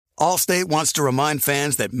Allstate wants to remind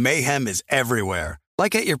fans that mayhem is everywhere,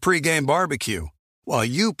 like at your pregame barbecue. While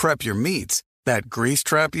you prep your meats, that grease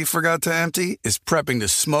trap you forgot to empty is prepping to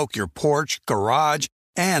smoke your porch, garage,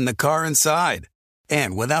 and the car inside.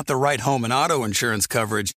 And without the right home and auto insurance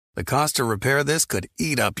coverage, the cost to repair this could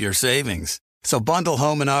eat up your savings. So bundle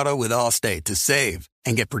home and auto with Allstate to save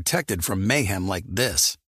and get protected from mayhem like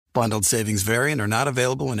this. Bundled savings vary and are not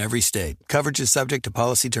available in every state. Coverage is subject to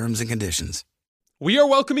policy terms and conditions. We are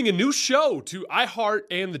welcoming a new show to iHeart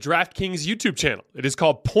and the DraftKings YouTube channel. It is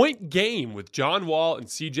called Point Game with John Wall and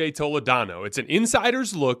CJ Toledano. It's an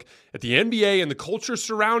insider's look at the NBA and the culture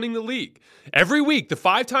surrounding the league. Every week, the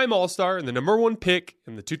five-time All-Star and the number one pick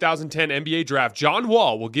in the 2010 NBA draft, John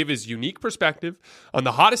Wall, will give his unique perspective on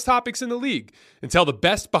the hottest topics in the league and tell the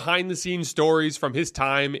best behind-the-scenes stories from his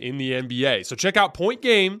time in the NBA. So check out Point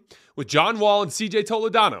Game with John Wall and CJ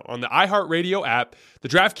Toledano on the iHeartRadio app, the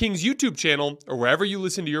DraftKings YouTube channel, or wherever you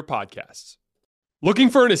listen to your podcasts. Looking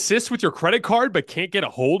for an assist with your credit card but can't get a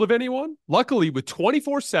hold of anyone? Luckily, with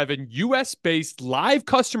 24/7 US-based live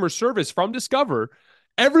customer service from Discover,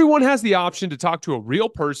 everyone has the option to talk to a real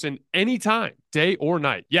person anytime, day or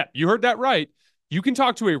night. Yeah, you heard that right. You can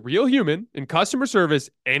talk to a real human in customer service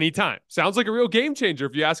anytime. Sounds like a real game changer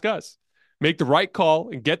if you ask us. Make the right call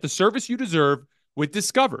and get the service you deserve with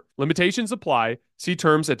Discover. Limitations apply. See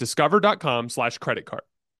terms at discover.com/creditcard.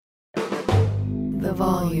 The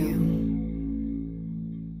volume.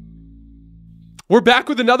 We're back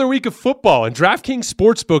with another week of football, and DraftKings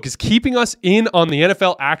Sportsbook is keeping us in on the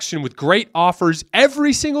NFL action with great offers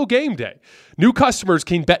every single game day. New customers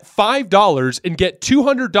can bet $5 and get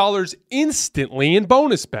 $200 instantly in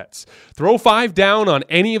bonus bets. Throw $5 down on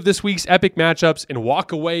any of this week's epic matchups and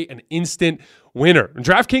walk away an instant winner. And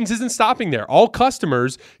DraftKings isn't stopping there. All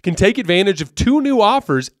customers can take advantage of 2 new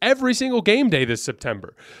offers every single game day this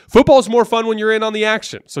September. Football's more fun when you're in on the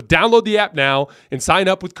action. So download the app now and sign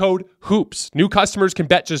up with code HOOPS. New customers can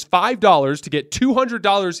bet just $5 to get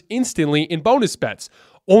 $200 instantly in bonus bets.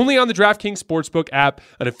 Only on the DraftKings Sportsbook app,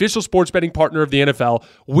 an official sports betting partner of the NFL,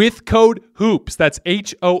 with code HOOPS. That's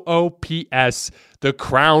HOOPS. The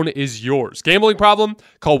crown is yours. Gambling problem?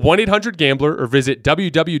 Call 1-800-GAMBLER or visit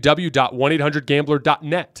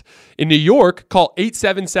www.1800gambler.net. In New York, call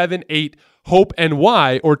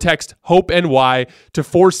 877-8-HOPE-NY or text HOPE-NY to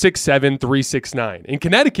 467-369. In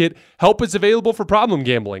Connecticut, help is available for problem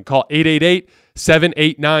gambling. Call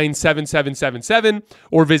 888-789-7777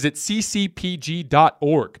 or visit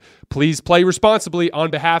ccpg.org. Please play responsibly on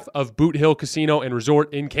behalf of Boot Hill Casino and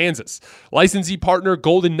Resort in Kansas. Licensee partner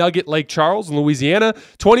Golden Nugget Lake Charles in Louisiana.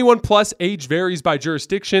 21 plus, age varies by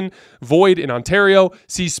jurisdiction. Void in Ontario.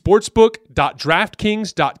 See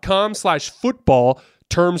sportsbook.draftkings.com/football.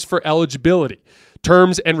 Terms for eligibility.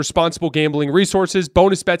 Terms and responsible gambling resources.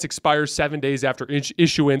 Bonus bets expire 7 days after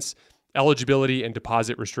issuance. Eligibility and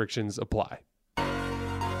deposit restrictions apply.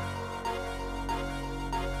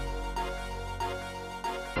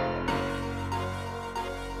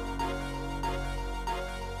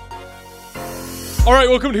 All right,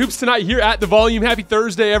 welcome to Hoops Tonight here at The Volume. Happy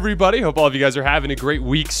Thursday, everybody. Hope all of you guys are having a great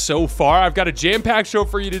week so far. I've got a jam-packed show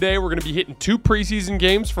for you today. We're going to be hitting 2 preseason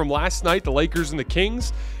games from last night, the Lakers and the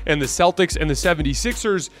Kings, and the Celtics and the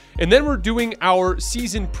 76ers. And then we're doing our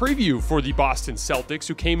season preview for the Boston Celtics,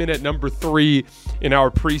 who came in at number 3 in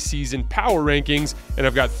our preseason power rankings. And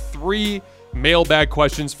I've got 3 mailbag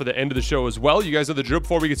questions for the end of the show as well. You guys know the drill.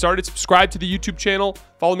 Before we get started, subscribe to the YouTube channel.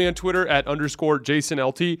 Follow me on Twitter at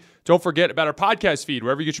 _JasonLT. Don't forget about our podcast feed,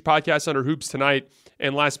 wherever you get your podcasts under Hoops Tonight.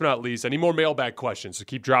 And last but not least, I need more mailbag questions, so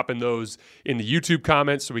keep dropping those in the YouTube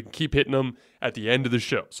comments so we can keep hitting them at the end of the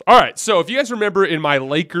shows. All right, so if you guys remember in my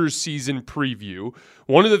Lakers season preview,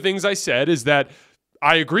 one of the things I said is that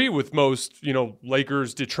I agree with most,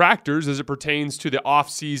 Lakers detractors as it pertains to the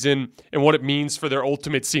offseason and what it means for their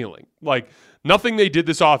ultimate ceiling. Like, nothing they did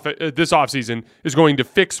this offseason is going to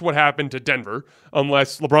fix what happened to Denver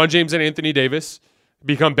unless LeBron James and Anthony Davis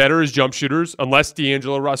become better as jump shooters, unless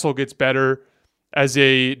D'Angelo Russell gets better as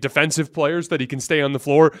a defensive player so that he can stay on the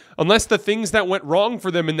floor, unless the things that went wrong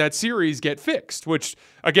for them in that series get fixed, which,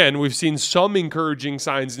 again, we've seen some encouraging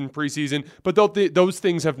signs in preseason, but those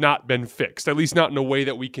things have not been fixed, at least not in a way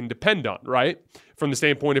that we can depend on, right, from the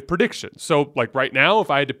standpoint of predictions. So, like right now, if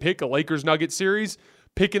I had to pick a Lakers-Nuggets series,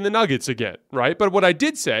 picking the Nuggets again, right? But what I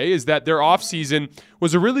did say is that their offseason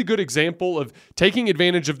was a really good example of taking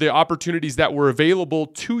advantage of the opportunities that were available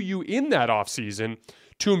to you in that offseason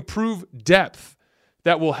to improve depth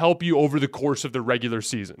that will help you over the course of the regular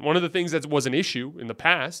season. One of the things that was an issue in the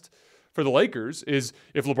past for the Lakers is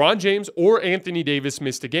if LeBron James or Anthony Davis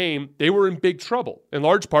missed a game, they were in big trouble, in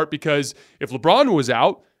large part because if LeBron was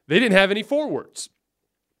out, they didn't have any forwards.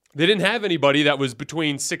 They didn't have anybody that was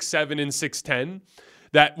between 6'7" and 6'10"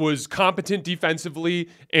 that was competent defensively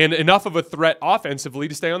and enough of a threat offensively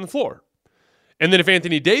to stay on the floor. And then if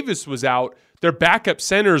Anthony Davis was out, their backup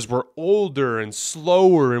centers were older and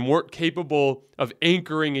slower and weren't capable of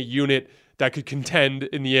anchoring a unit that could contend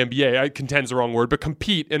in the NBA. Contend's the wrong word, but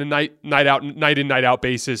compete in a night in, night out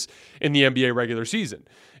basis in the NBA regular season.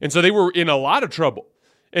 And so they were in a lot of trouble.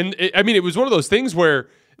 And it was one of those things where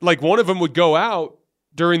like one of them would go out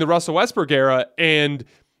during the Russell Westbrook era and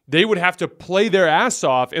they would have to play their ass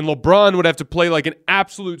off, and LeBron would have to play like an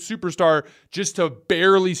absolute superstar just to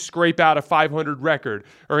barely scrape out a 500 record.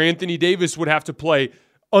 Or Anthony Davis would have to play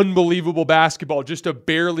unbelievable basketball just to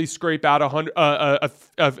barely scrape out a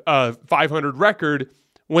 500 record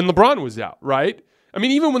when LeBron was out, right? I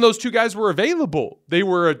mean, even when those two guys were available, they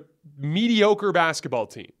were a mediocre basketball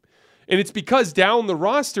team. And it's because down the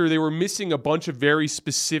roster, they were missing a bunch of very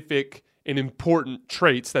specific and important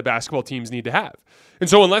traits that basketball teams need to have. And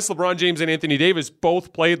so unless LeBron James and Anthony Davis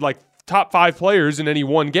both played like top 5 players in any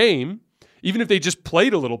one game, even if they just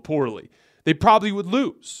played a little poorly, they probably would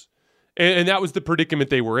lose. And that was the predicament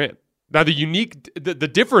they were in. Now,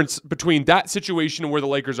 the difference between that situation and where the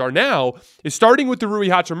Lakers are now is starting with the Rui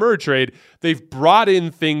Hachimura trade, they've brought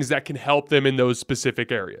in things that can help them in those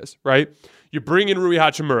specific areas, right? You bring in Rui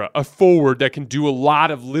Hachimura, a forward that can do a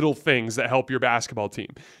lot of little things that help your basketball team.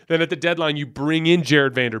 Then at the deadline, you bring in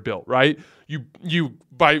Jared Vanderbilt, right? You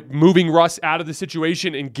by moving Russ out of the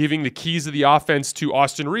situation and giving the keys of the offense to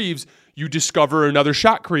Austin Reeves, you discover another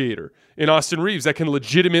shot creator in Austin Reeves that can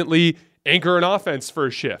legitimately anchor an offense for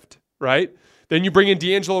a shift, right? Then you bring in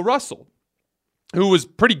D'Angelo Russell, who was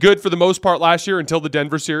pretty good for the most part last year until the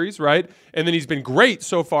Denver series, right? And then he's been great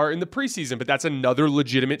so far in the preseason, but that's another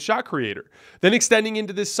legitimate shot creator. Then extending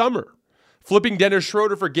into this summer, flipping Dennis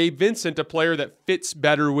Schroeder for Gabe Vincent, a player that fits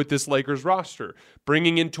better with this Lakers roster.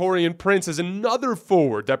 Bringing in Taurean Prince as another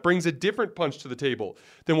forward that brings a different punch to the table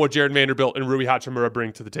than what Jared Vanderbilt and Rui Hachimura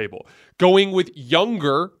bring to the table. Going with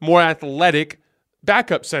younger, more athletic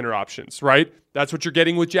backup center options, right? That's what you're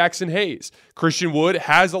getting with Jackson Hayes. Christian Wood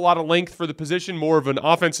has a lot of length for the position, more of an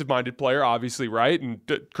offensive-minded player, obviously, right? And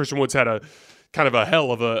Christian Wood's had a kind of a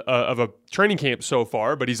hell of a training camp so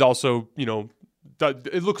far, but he's also,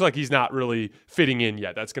 it looks like he's not really fitting in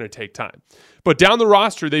yet. That's going to take time. But down the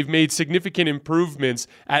roster, they've made significant improvements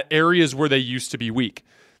at areas where they used to be weak.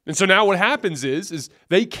 And so now what happens is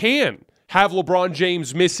they can have LeBron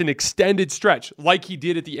James miss an extended stretch like he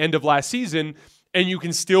did at the end of last season, and you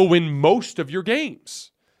can still win most of your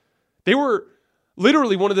games. They were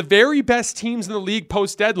literally one of the very best teams in the league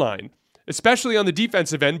post-deadline, especially on the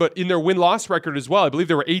defensive end, but in their win-loss record as well. I believe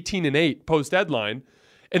they were 18-8 post-deadline,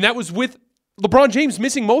 and that was with LeBron James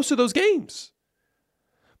missing most of those games.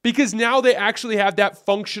 Because now they actually have that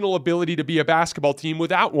functional ability to be a basketball team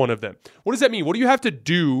without one of them. What does that mean? What do you have to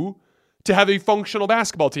do to have a functional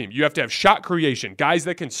basketball team? You have to have shot creation, guys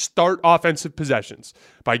that can start offensive possessions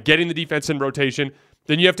by getting the defense in rotation.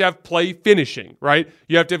 Then you have to have play finishing, right?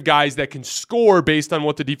 You have to have guys that can score based on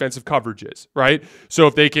what the defensive coverage is, right? So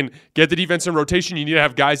if they can get the defense in rotation, you need to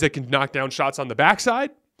have guys that can knock down shots on the backside.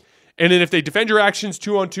 And then if they defend your actions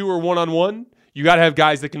 2-on-2 or 1-on-1, you got to have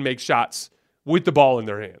guys that can make shots with the ball in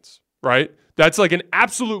their hands, right? That's like an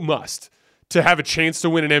absolute must to have a chance to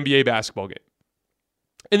win an NBA basketball game.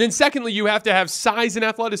 And then secondly, you have to have size and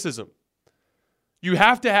athleticism. You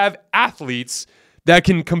have to have athletes that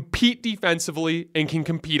can compete defensively and can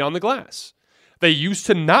compete on the glass. They used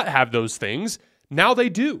to not have those things. Now they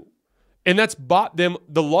do. And that's bought them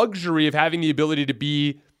the luxury of having the ability to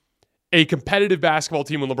be a competitive basketball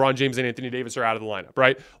team when LeBron James and Anthony Davis are out of the lineup,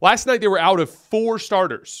 right? Last night, they were out of 4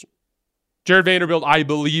 starters. Jared Vanderbilt, I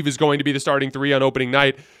believe, is going to be the starting 3 on opening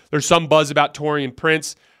night. There's some buzz about Taurean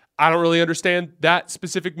Prince. I don't really understand that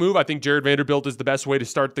specific move. I think Jared Vanderbilt is the best way to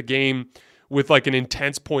start the game with like an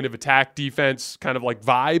intense point of attack defense kind of like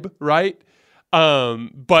vibe, right?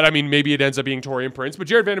 But I mean, maybe it ends up being Taurean Prince. But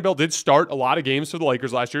Jared Vanderbilt did start a lot of games for the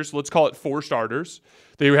Lakers last year, so let's call it 4 starters.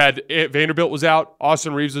 They had Vanderbilt was out,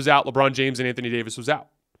 Austin Reeves was out, LeBron James and Anthony Davis was out.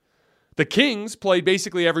 The Kings played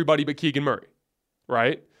basically everybody but Keegan Murray,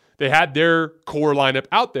 right? They had their core lineup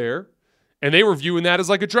out there, and they were viewing that as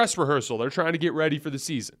like a dress rehearsal. They're trying to get ready for the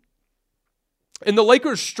season. And the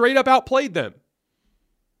Lakers straight up outplayed them.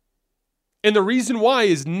 And the reason why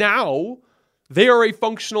is now they are a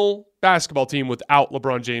functional basketball team without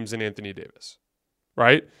LeBron James and Anthony Davis,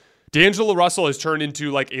 right? D'Angelo Russell has turned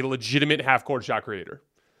into like a legitimate half-court shot creator.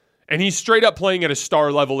 And he's straight up playing at a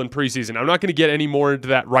star level in preseason. I'm not going to get any more into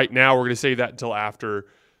that right now. We're going to save that until after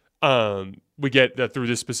we get through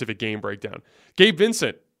this specific game breakdown. Gabe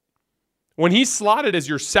Vincent, When he's slotted as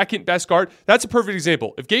your second best guard, that's a perfect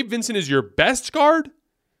example. If Gabe Vincent is your best guard,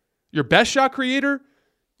 your best shot creator,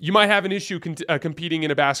 you might have an issue competing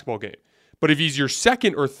in a basketball game. But if he's your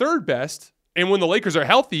second or third best, and when the Lakers are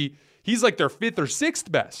healthy, he's like their fifth or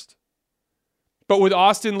sixth best. But with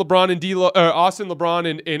Austin,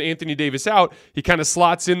 LeBron, and Anthony Davis out, he kind of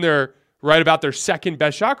slots in there right about their second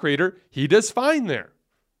best shot creator. He does fine there.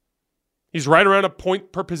 He's right around a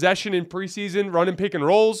point per possession in preseason, running pick and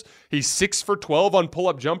rolls. He's 6 for 12 on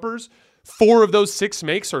pull-up jumpers. 4 of those 6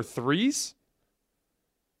 makes are threes.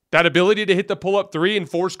 That ability to hit the pull-up three and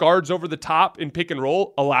force guards over the top in pick and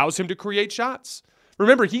roll allows him to create shots.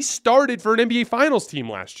 Remember, he started for an NBA Finals team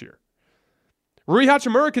last year. Rui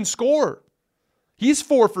Hachimura can score. He's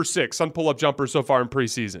 4 for 6 on pull-up jumpers so far in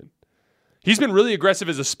preseason. He's been really aggressive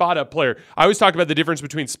as a spot-up player. I always talk about the difference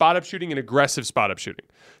between spot-up shooting and aggressive spot-up shooting.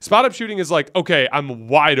 Spot-up shooting is like, okay, I'm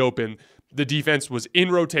wide open. The defense was in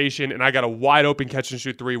rotation, and I got a wide-open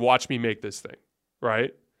catch-and-shoot three. Watch me make this thing,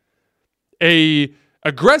 right? A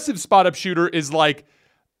aggressive spot-up shooter is like,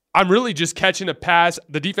 I'm really just catching a pass.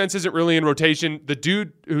 The defense isn't really in rotation. The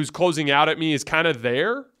dude who's closing out at me is kind of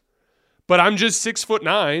there, but I'm just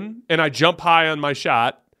 6'9", and I jump high on my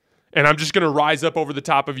shot, and I'm just going to rise up over the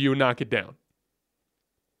top of you and knock it down.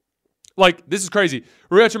 Like, this is crazy.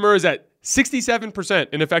 Rui Hachimura is at 67%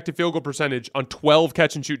 in effective field goal percentage on 12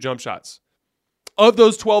 catch-and-shoot jump shots. Of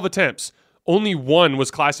those 12 attempts, only 1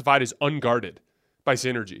 was classified as unguarded by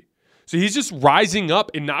Synergy. So he's just rising up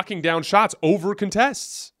and knocking down shots over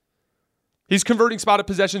contests. He's converting spotted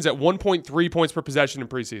possessions at 1.3 points per possession in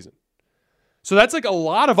preseason. So that's like a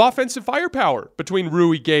lot of offensive firepower between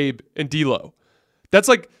Rui, Gabe, and D'Lo. That's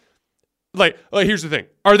like here's the thing.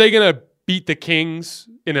 Are they going to beat the Kings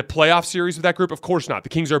in a playoff series with that group? Of course not. The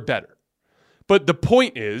Kings are better. But the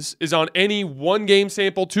point is on any 1-game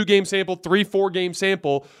sample, 2-game sample, 3-4-game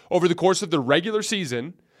sample over the course of the regular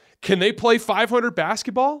season, can they play 500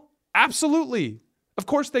 basketball? Absolutely. Of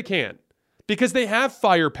course they can. Because they have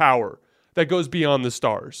firepower that goes beyond the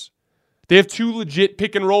stars. They have 2 legit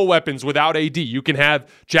pick and roll weapons without AD. You can have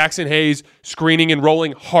Jackson Hayes screening and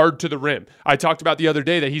rolling hard to the rim. I talked about the other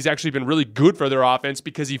day that he's actually been really good for their offense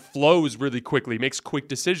because he flows really quickly, makes quick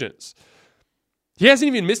decisions. He hasn't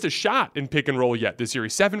even missed a shot in pick and roll yet this year.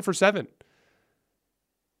 He's 7 for 7.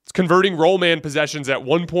 It's converting roll man possessions at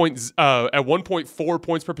 1.4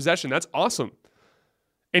 points per possession. That's awesome.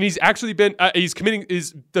 And he's actually been he's committing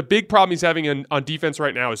the big problem he's having on defense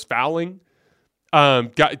right now is fouling.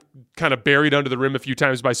 Got kind of buried under the rim a few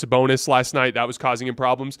times by Sabonis last night. That was causing him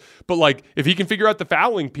problems. But like, if he can figure out the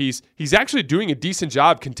fouling piece, he's actually doing a decent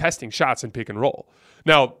job contesting shots in pick and roll.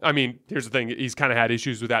 Now, I mean, here's the thing. He's kind of had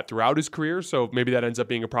issues with that throughout his career, so maybe that ends up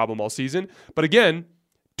being a problem all season. But again,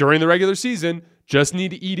 during the regular season, just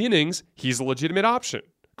need to eat innings. He's a legitimate option.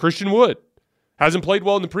 Christian Wood hasn't played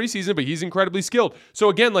well in the preseason, but he's incredibly skilled. So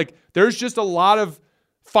again, like, there's just a lot of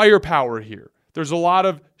firepower here. There's a lot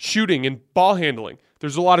of shooting and ball handling.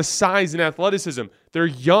 There's a lot of size and athleticism. They're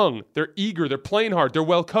young. They're eager. They're playing hard. They're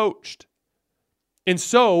well coached. And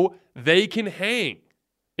so they can hang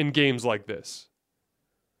in games like this.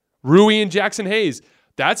 Rui and Jackson Hayes,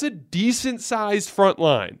 that's a decent-sized front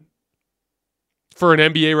line for an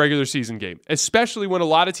NBA regular season game, especially when a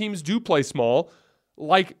lot of teams do play small,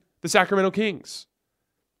 like the Sacramento Kings.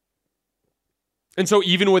 And so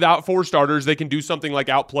even without 4 starters, they can do something like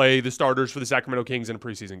outplay the starters for the Sacramento Kings in a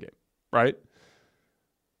preseason game, right?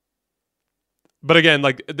 But again,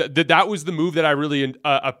 like that was the move that I really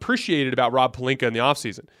appreciated about Rob Pelinka in the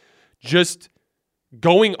offseason. Just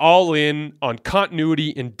going all in on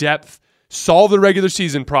continuity and depth, solve the regular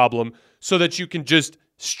season problem so that you can just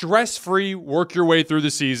stress-free work your way through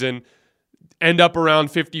the season, end up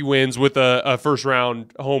around 50 wins with a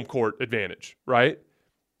first-round home court advantage, right?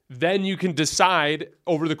 Then you can decide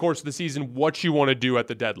over the course of the season what you want to do at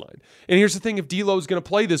the deadline. And here's the thing, if D'Lo is going to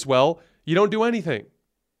play this well, you don't do anything.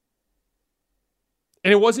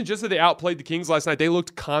 And it wasn't just that they outplayed the Kings last night. They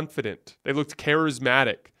looked confident. They looked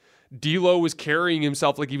charismatic. D'Lo was carrying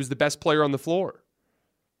himself like he was the best player on the floor.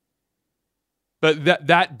 But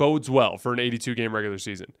that bodes well for an 82-game regular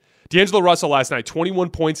season. D'Angelo Russell last night, 21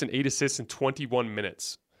 points and 8 assists in 21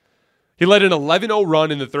 minutes. He led an 11-0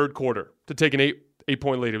 run in the third quarter to take an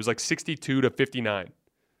 8-point lead. It was like 62-59.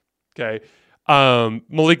 Okay.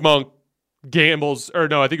 Malik Monk gambles, or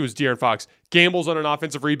no, I think it was De'Aaron Fox, gambles on an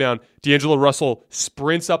offensive rebound. D'Angelo Russell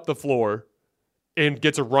sprints up the floor and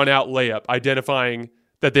gets a run-out layup, identifying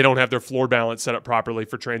that they don't have their floor balance set up properly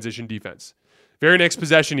for transition defense. Very next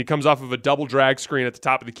possession, he comes off of a double drag screen at the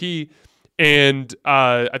top of the key, and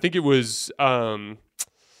I think it was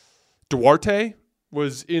Duarte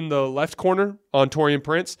was in the left corner on Taurean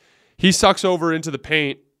Prince. He sucks over into the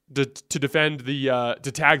paint to defend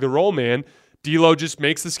to tag the roll man. D'Lo just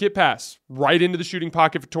makes the skip pass right into the shooting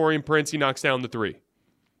pocket for Taurean Prince. He knocks down the three.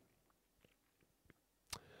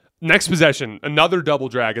 Next possession, another double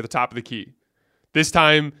drag at the top of the key. This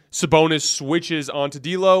time, Sabonis switches onto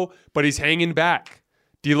D'Lo, but he's hanging back.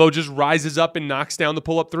 D'Lo just rises up and knocks down the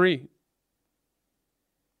pull-up three.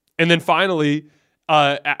 And then finally,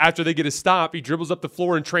 after they get a stop, he dribbles up the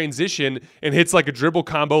floor in transition and hits like a dribble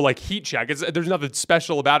combo like heat check. There's nothing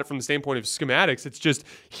special about it from the standpoint of schematics. It's just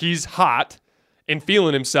he's hot and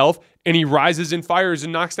feeling himself, and he rises and fires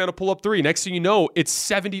and knocks down a pull-up three. Next thing you know, it's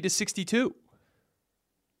 70-62.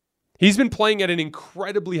 He's been playing at an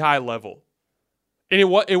incredibly high level. And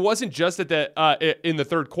it wasn't just at in the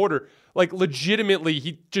third quarter. Like, legitimately,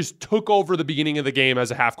 he just took over the beginning of the game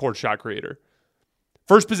as a half-court shot creator.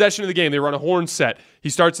 First possession of the game, they run a horn set. He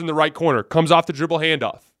starts in the right corner, comes off the dribble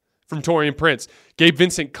handoff from Taurean Prince. Gabe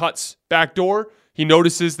Vincent cuts back door. He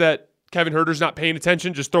notices that Kevin Huerter's not paying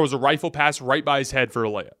attention, just throws a rifle pass right by his head for a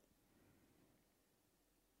layup.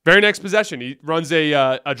 Very next possession, he runs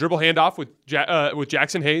a dribble handoff with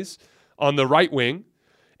Jackson Hayes on the right wing,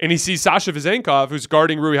 and he sees Sasha Vezenkov, who's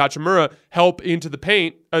guarding Rui Hachimura, help into the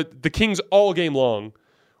paint. The Kings all game long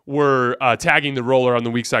were tagging the roller on the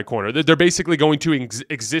weak side corner. They're basically going to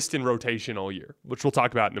exist in rotation all year, which we'll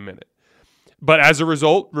talk about in a minute. But as a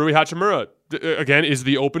result, Rui Hachimura, again, is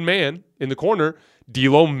the open man in the corner.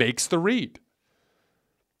 D'Lo makes the read.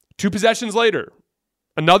 2 possessions later,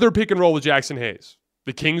 another pick and roll with Jackson Hayes.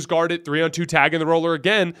 The Kings guard it, 3-on-2 tagging the roller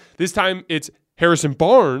again. This time it's Harrison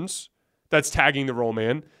Barnes that's tagging the roll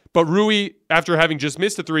man. But Rui, after having just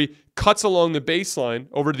missed a 3, cuts along the baseline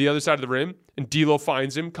over to the other side of the rim, and D'Lo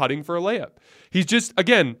finds him cutting for a layup. He's just,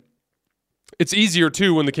 again, it's easier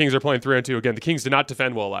too when the Kings are playing 3-on-2. Again, the Kings did not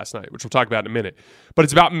defend well last night, which we'll talk about in a minute. But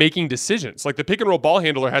it's about making decisions. Like, the pick and roll ball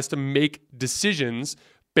handler has to make decisions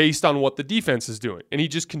based on what the defense is doing. And he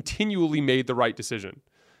just continually made the right decision.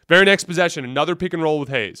 Very next possession, another pick and roll with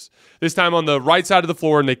Hayes. This time on the right side of the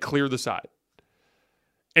floor, and they clear the side.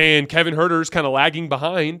 And Kevin Huerter's kind of lagging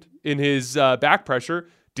behind in his back pressure.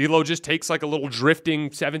 D'Lo just takes like a little drifting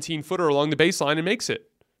 17-footer along the baseline and makes it.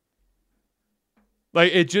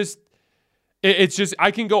 Like, it's just,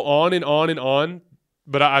 I can go on and on and on,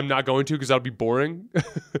 but I'm not going to because that'll be boring.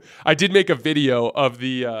 I did make a video of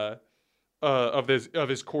the of his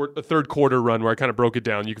third quarter run where I kind of broke it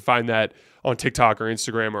down. You can find that on TikTok or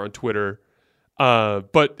Instagram or on Twitter.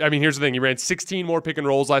 But I mean, here's the thing: he ran 16 more pick and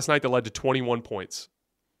rolls last night that led to 21 points.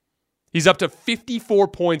 He's up to 54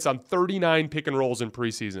 points on 39 pick and rolls in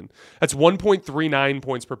preseason. That's 1.39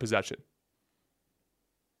 points per possession.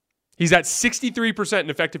 He's at 63% in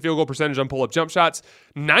effective field goal percentage on pull-up jump shots,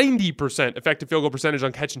 90% effective field goal percentage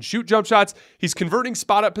on catch-and-shoot jump shots. He's converting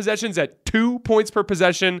spot-up possessions at 2 points per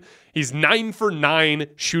possession. He's 9 for 9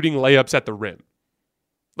 shooting layups at the rim.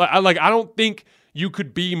 I don't think you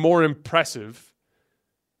could be more impressive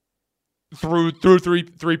through three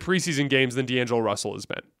preseason games than D'Angelo Russell has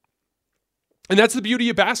been. And that's the beauty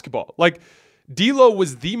of basketball. Like, D'Lo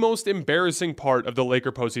was the most embarrassing part of the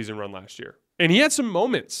Laker postseason run last year. And he had some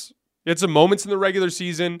moments. He had some moments in the regular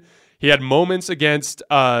season. He had moments against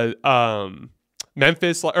Memphis,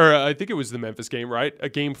 or I think it was the Memphis game, right? A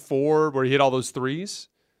game 4 where he hit all those threes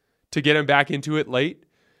to get him back into it late.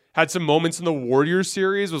 Had some moments in the Warriors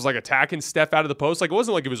series, was like attacking Steph out of the post. Like, it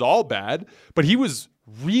wasn't like it was all bad, but he was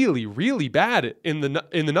really, really bad in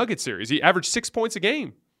the Nuggets series. He averaged 6 points a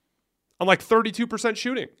game on like 32%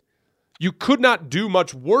 shooting. You could not do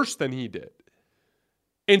much worse than he did.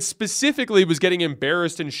 And specifically was getting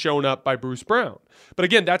embarrassed and shown up by Bruce Brown. But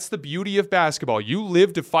again, that's the beauty of basketball. You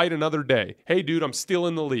live to fight another day. Hey, dude, I'm still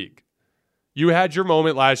in the league. You had your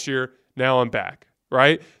moment last year. Now I'm back,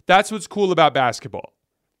 right? That's what's cool about basketball.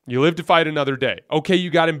 You live to fight another day. Okay,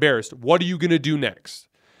 you got embarrassed. What are you going to do next?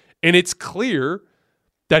 And it's clear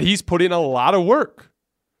that he's put in a lot of work.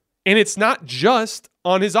 And it's not just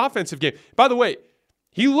on his offensive game. By the way,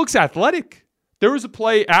 he looks athletic. There was a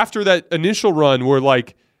play after that initial run where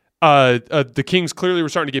the Kings clearly were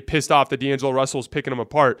starting to get pissed off that D'Angelo Russell was picking them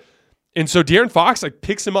apart. And so De'Aaron Fox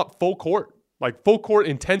picks him up full court,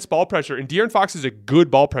 intense ball pressure. And De'Aaron Fox is a good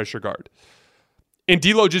ball pressure guard. And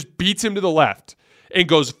D'Lo just beats him to the left and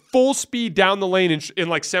goes full speed down the lane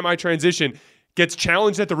in semi-transition, gets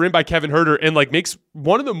challenged at the rim by Kevin Huerter, and makes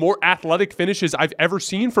one of the more athletic finishes I've ever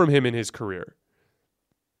seen from him in his career.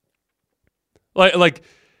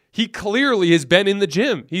 He clearly has been in the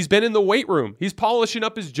gym. He's been in the weight room. He's polishing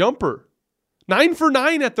up his jumper. 9 for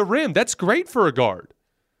 9 at the rim. That's great for a guard.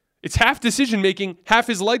 It's half decision-making, half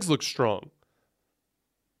his legs look strong.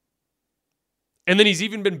 And then he's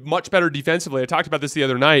even been much better defensively. I talked about this the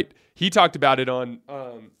other night. He talked about it on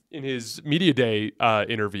in his media day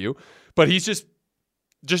interview, but he's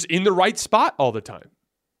just in the right spot all the time.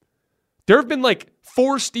 There have been like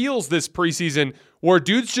 4 steals this preseason where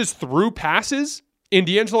dudes just threw passes and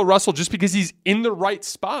D'Angelo Russell, just because he's in the right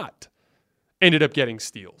spot, ended up getting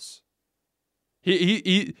steals.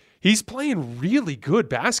 He's playing really good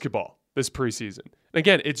basketball this preseason.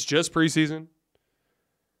 Again, it's just preseason.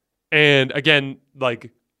 And again,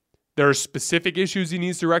 like, there are specific issues he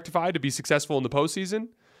needs to rectify to be successful in the postseason.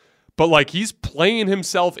 But like, he's playing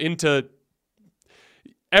himself into...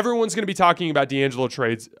 Everyone's going to be talking about D'Angelo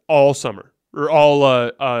trades all summer or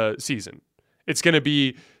all season. It's going to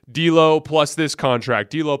be D'Lo plus this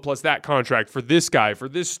contract, D'Lo plus that contract for this guy, for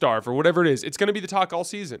this star, for whatever it is. It's going to be the talk all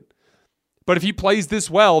season. But if he plays this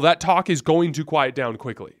well, that talk is going to quiet down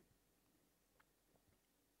quickly.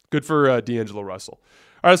 Good for D'Angelo Russell.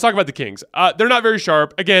 All right, let's talk about the Kings. They're not very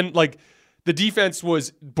sharp. Again, like, the defense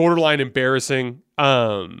was borderline embarrassing.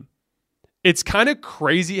 It's kind of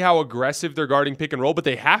crazy how aggressive they're guarding pick and roll, but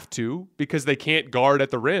they have to because they can't guard at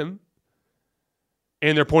the rim.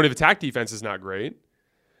 And their point of attack defense is not great.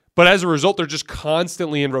 But as a result, they're just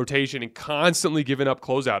constantly in rotation and constantly giving up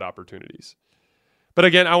closeout opportunities. But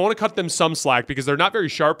again, I want to cut them some slack because they're not very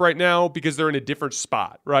sharp right now because they're in a different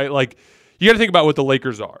spot, right? Like, you got to think about what the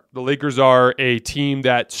Lakers are. The Lakers are a team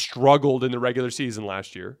that struggled in the regular season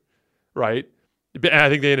last year, right? And I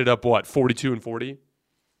think they ended up, 42-40?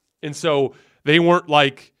 And so they weren't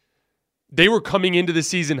like, they were coming into the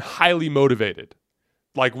season highly motivated.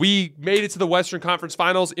 Like, we made it to the Western Conference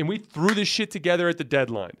Finals and we threw this shit together at the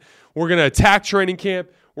deadline. We're going to attack training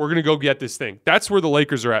camp. We're going to go get this thing. That's where the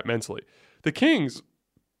Lakers are at mentally. The Kings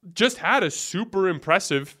just had a super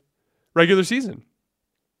impressive regular season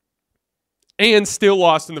and still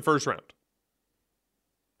lost in the first round.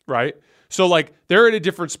 Right? So, like, they're in a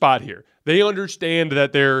different spot here. They understand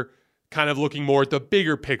that they're kind of looking more at the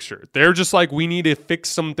bigger picture. They're just like, we need to fix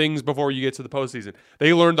some things before you get to the postseason.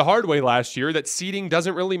 They learned the hard way last year that seeding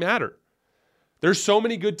doesn't really matter. There's so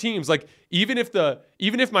many good teams. Like, even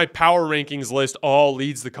if my power rankings list all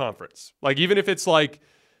leads the conference, like, even if it's like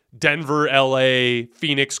Denver, LA,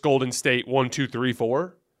 Phoenix, Golden State, 1, 2, 3,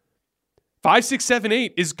 4, 5, 6, 7,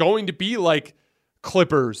 8 is going to be like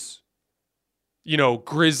Clippers,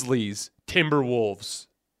 Grizzlies, Timberwolves,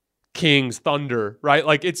 Kings, Thunder, right?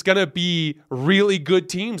 Like, it's going to be really good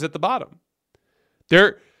teams at the bottom.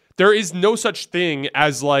 There is no such thing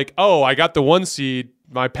as like, oh, I got the 1 seed.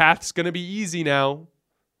 My path's going to be easy now.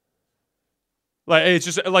 Like, it's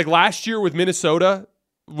just like last year with Minnesota,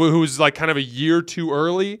 who was like kind of a year too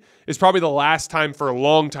early, is probably the last time for a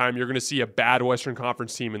long time you're going to see a bad Western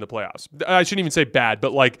Conference team in the playoffs. I shouldn't even say bad,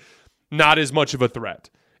 but like not as much of a threat.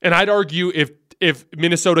 And I'd argue if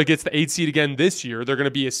Minnesota gets the 8 seed again this year, they're going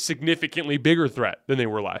to be a significantly bigger threat than they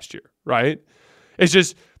were last year, right? It's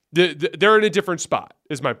just they're in a different spot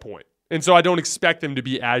is my point. And so I don't expect them to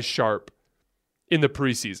be as sharp in the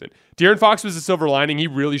preseason. De'Aaron Fox was a silver lining. He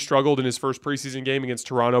really struggled in his first preseason game against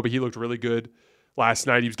Toronto, but he looked really good last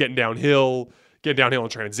night. He was getting downhill in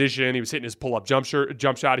transition. He was hitting his pull-up jump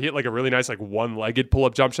shot. He hit like a really nice, like one-legged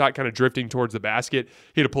pull-up jump shot, kind of drifting towards the basket.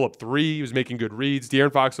 He hit a pull-up 3. He was making good reads.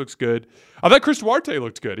 De'Aaron Fox looks good. I thought Chris Duarte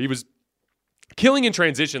looked good. He was killing in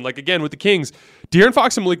transition. Like, again, with the Kings, De'Aaron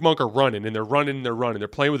Fox and Malik Monk are running, and they're running. They're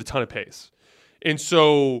playing with a ton of pace. And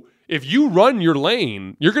so if you run your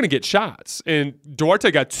lane, you're going to get shots. And Duarte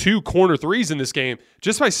got 2 corner 3s in this game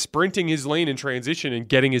just by sprinting his lane in transition and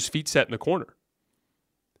getting his feet set in the corner.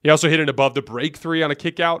 He also hit an above the break 3 on a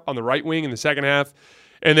kick out on the right wing in the second half.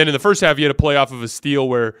 And then in the first half, he had a play off of a steal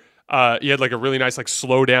where he had like a really nice, like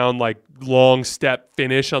slow down, like long step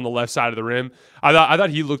finish on the left side of the rim. I thought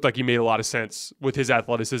he looked like he made a lot of sense with his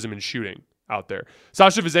athleticism and shooting out there.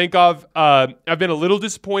 Sasha Vezenkov, I've been a little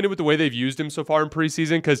disappointed with the way they've used him so far in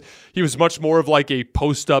preseason because he was much more of like a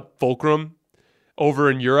post-up fulcrum over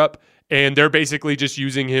in Europe. And they're basically just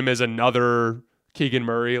using him as another Keegan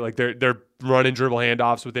Murray. Like they're running dribble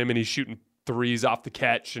handoffs with him and he's shooting 3s off the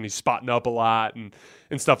catch and he's spotting up a lot and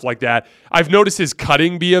stuff like that. I've noticed his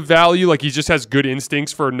cutting be of value. Like, he just has good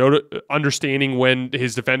instincts for understanding when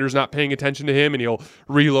his defender's not paying attention to him and he'll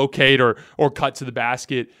relocate or cut to the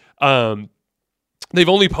basket. They've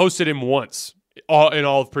only posted him once in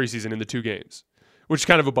all of preseason in the 2 games, which is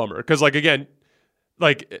kind of a bummer. Because, like, again,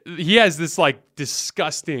 like, he has this, like,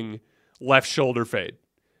 disgusting left shoulder fade.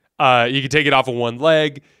 He can take it off of one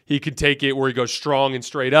leg. He can take it where he goes strong and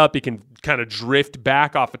straight up. He can kind of drift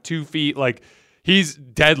back off of 2 feet. Like, he's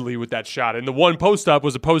deadly with that shot. And the one post-up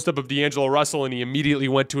was a post-up of D'Angelo Russell, and he immediately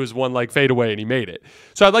went to his one-leg fadeaway, and he made it.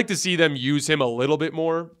 So I'd like to see them use him a little bit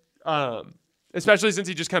more. especially since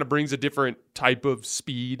he just kind of brings a different type of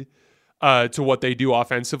speed to what they do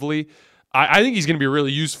offensively. I think he's going to be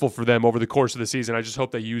really useful for them over the course of the season. I just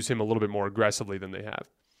hope they use him a little bit more aggressively than they have.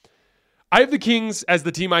 I have the Kings as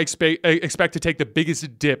the team I expect to take the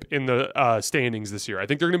biggest dip in the standings this year. I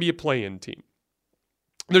think they're going to be a play-in team.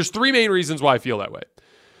 There's three main reasons why I feel that way.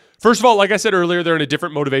 First of all, like I said earlier, they're in a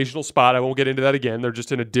different motivational spot. I won't get into that again. They're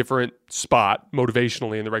just in a different spot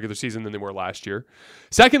motivationally in the regular season than they were last year.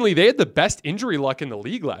 Secondly, they had the best injury luck in the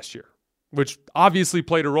league last year, which obviously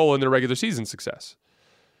played a role in their regular season success.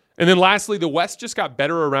 And then lastly, the West just got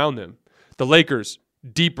better around them. The Lakers,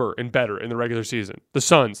 deeper and better in the regular season. The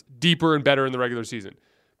Suns, deeper and better in the regular season.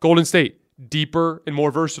 Golden State, deeper and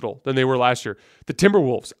more versatile than they were last year. The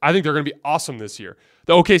Timberwolves, I think they're going to be awesome this year.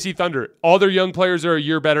 The OKC Thunder, all their young players are a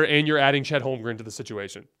year better, and you're adding Chet Holmgren to the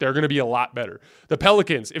situation. They're going to be a lot better. The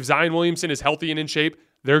Pelicans, if Zion Williamson is healthy and in shape,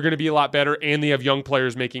 they're going to be a lot better, and they have young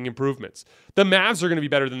players making improvements. The Mavs are going to be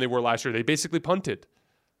better than they were last year. They basically punted.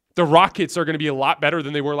 The Rockets are going to be a lot better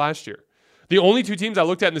than they were last year. The only two teams I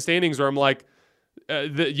looked at in the standings where I'm like,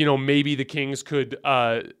 maybe the Kings could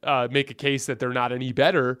make a case that they're not any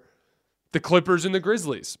better, the Clippers and the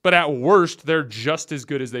Grizzlies. But at worst, they're just as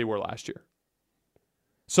good as they were last year.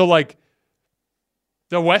 So,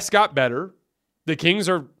 the West got better. The Kings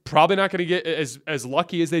are probably not going to get as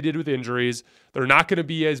lucky as they did with injuries. They're not going to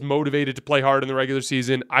be as motivated to play hard in the regular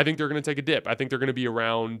season. I think they're going to take a dip. I think they're going to be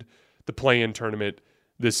around the play-in tournament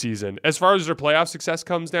this season. As far as their playoff success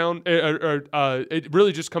comes down, it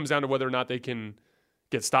really just comes down to whether or not they can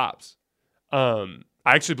get stops. I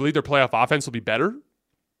actually believe their playoff offense will be better.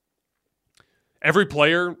 Every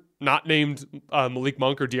player not named Malik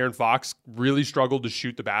Monk or De'Aaron Fox really struggled to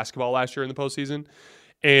shoot the basketball last year in the postseason.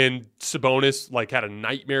 And Sabonis had a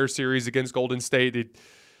nightmare series against Golden State.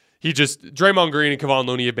 Draymond Green and Kevon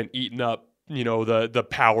Looney have been eating up, the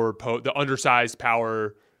power, the undersized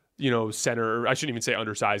power, center. I shouldn't even say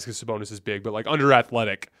undersized because Sabonis is big, but under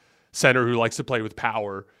athletic center who likes to play with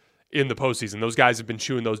power in the postseason. Those guys have been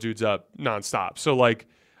chewing those dudes up nonstop. So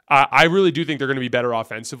I really do think they're going to be better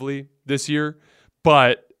offensively this year,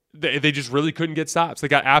 but they just really couldn't get stops. They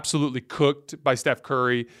got absolutely cooked by Steph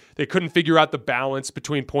Curry. They couldn't figure out the balance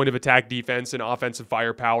between point of attack defense and offensive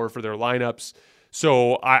firepower for their lineups.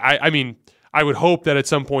 So I would hope that at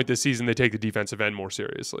some point this season they take the defensive end more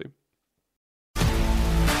seriously.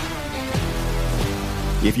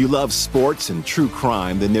 If you love sports and true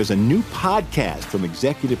crime, then there's a new podcast from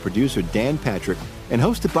executive producer Dan Patrick and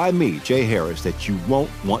hosted by me, Jay Harris, that you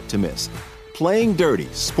won't want to miss. Playing Dirty: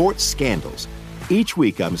 Sports Scandals. Each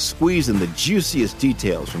week, I'm squeezing the juiciest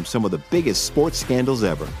details from some of the biggest sports scandals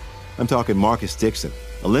ever. I'm talking Marcus Dixon,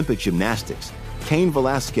 Olympic gymnastics, Cain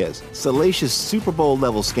Velasquez, salacious Super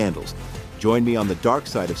Bowl-level scandals. Join me on the dark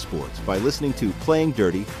side of sports by listening to Playing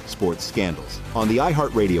Dirty: Sports Scandals on the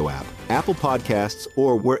iHeartRadio app, Apple Podcasts,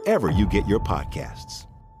 or wherever you get your podcasts.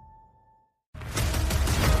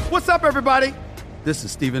 What's up, everybody? This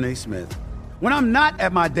is Stephen A. Smith. When I'm not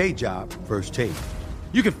at my day job, First Take,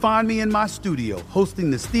 you can find me in my studio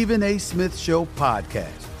hosting the Stephen A. Smith Show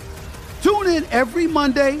podcast. Tune in every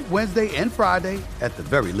Monday, Wednesday, and Friday, at the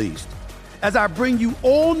very least, as I bring you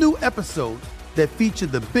all new episodes that feature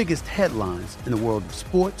the biggest headlines in the world of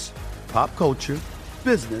sports, pop culture,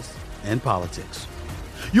 business, and politics.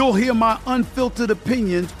 You'll hear my unfiltered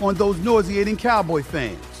opinions on those nauseating Cowboy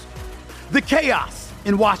fans, the chaos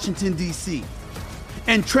in Washington, D.C.,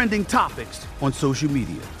 and trending topics on social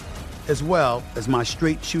media, as well as my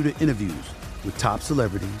straight shooter interviews with top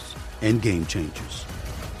celebrities and game changers.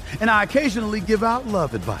 And I occasionally give out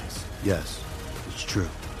love advice. Yes, it's true.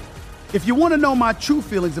 If you want to know my true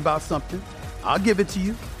feelings about something, I'll give it to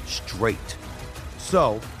you straight.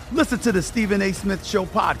 So listen to the Stephen A. Smith Show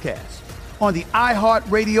podcast on the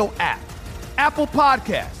iHeartRadio app, Apple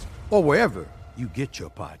Podcasts, or wherever you get your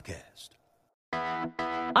podcast.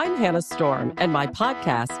 I'm Hannah Storm, and my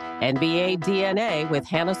podcast, NBA DNA with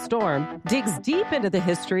Hannah Storm, digs deep into the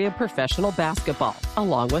history of professional basketball,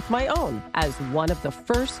 along with my own, as one of the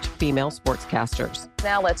first female sportscasters.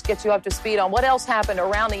 Now let's get you up to speed on what else happened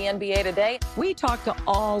around the NBA today. We talk to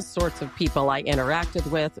all sorts of people I interacted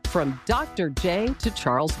with, from Dr. J to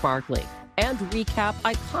Charles Barkley, and recap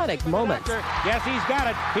iconic moments. Yes, he's got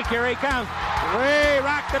it. Here he comes. Way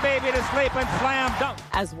rock the baby to sleep and slam dunk.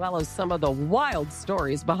 As well as some of the wild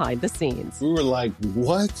stories behind the scenes. We were like,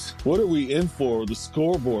 what? What are we in for? The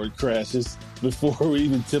scoreboard crashes before we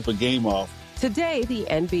even tip a game off. Today, the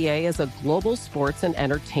NBA is a global sports and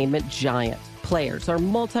entertainment giant. Players are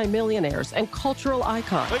multimillionaires and cultural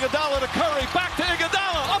icons. Iguodala to Curry, back to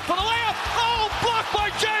Iguodala, up for the layup. Oh, blocked by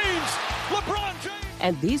James. LeBron James.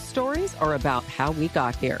 And these stories are about how we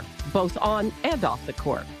got here. both on and off the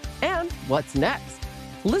court. And what's next?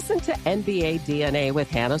 Listen to NBA DNA with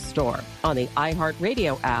Hannah Storm on the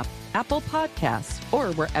iHeartRadio app, Apple Podcasts,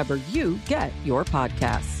 or wherever you get your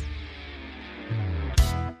podcasts.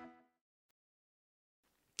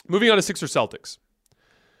 Moving on to Sixers-Celtics.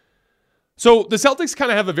 So the Celtics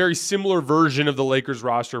kind of have a very similar version of the Lakers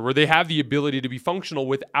roster where they have the ability to be functional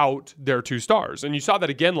without their two stars. And you saw that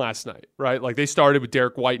again last night, right? Like they started with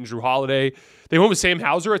Derek White and Drew Holiday. They went with Sam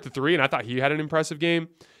Hauser at the 3, and I thought he had an impressive game.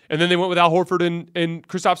 And then they went with Al Horford and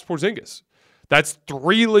Kristaps Porzingis. That's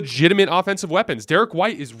 3 legitimate offensive weapons. Derek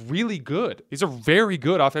White is really good. He's a very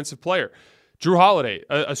good offensive player. Drew Holiday,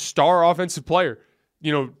 a star offensive player.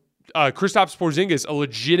 Kristaps Porzingis, a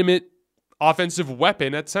legitimate offensive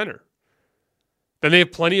weapon at center. Then they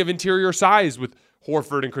have plenty of interior size with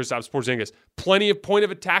Horford and Kristaps Porzingis. Plenty of point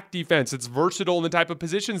of attack defense. It's versatile in the type of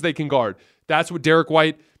positions they can guard. That's what Derek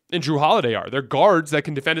White and Drew Holiday are. They're guards that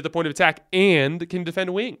can defend at the point of attack and can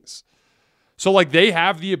defend wings. So they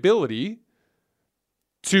have the ability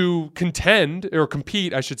to contend or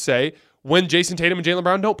compete, I should say, when Jason Tatum and Jaylen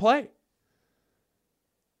Brown don't play.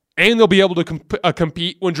 And they'll be able to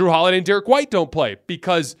compete when Drew Holiday and Derek White don't play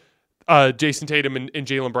because Jason Tatum and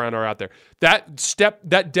Jaylen Brown are out there. That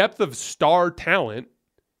depth of star talent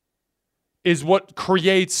is what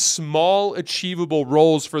creates small, achievable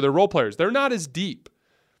roles for their role players. They're not as deep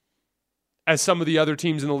as some of the other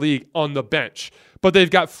teams in the league on the bench, but they've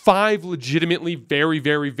got 5 legitimately very,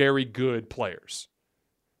 very, very good players.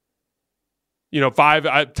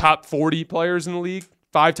 5 top 40 players in the league,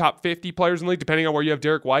 5 top 50 players in the league, depending on where you have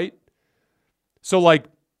Derek White. So,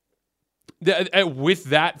 with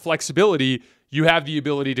that flexibility, you have the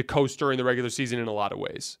ability to coast during the regular season in a lot of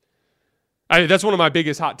ways. That's one of my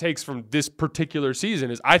biggest hot takes from this particular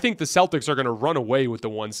season is I think the Celtics are going to run away with the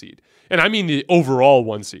 1 seed. And I mean the overall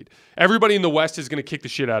 1 seed. Everybody in the West is going to kick the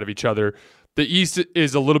shit out of each other. The East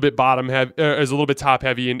is a little bit top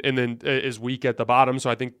heavy and then is weak at the bottom. So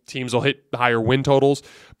I think teams will hit higher win totals.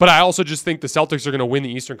 But I also just think the Celtics are going to win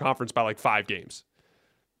the Eastern Conference by 5 games.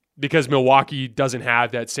 Because Milwaukee doesn't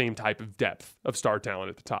have that same type of depth of star talent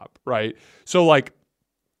at the top, right? So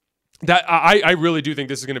that I really do think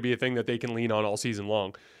this is going to be a thing that they can lean on all season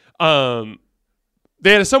long.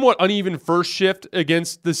 They had a somewhat uneven first shift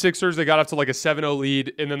against the Sixers. They got up to a 7-0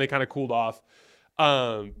 lead, and then they kind of cooled off.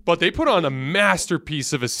 But they put on a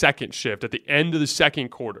masterpiece of a second shift at the end of the second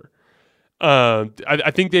quarter.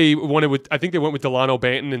 I think they went with Delano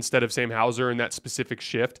Banton instead of Sam Hauser in that specific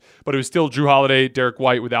shift, but it was still Drew Holiday, Derek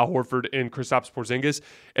White with Al Horford and Kristaps Porzingis,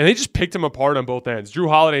 and they just picked them apart on both ends. Drew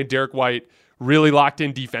Holiday and Derek White really locked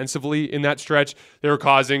in defensively in that stretch. They were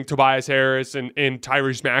causing Tobias Harris and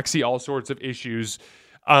Tyrese Maxey all sorts of issues.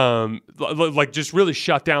 Just really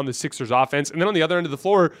shut down the Sixers offense. And then on the other end of the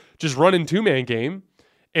floor, just running 2-man game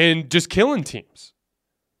and just killing teams.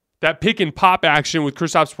 That pick and pop action with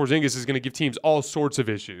Kristaps Porzingis is going to give teams all sorts of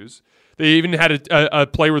issues. They even had a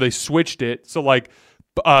play where they switched it. So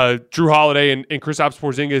Drew Holiday and Kristaps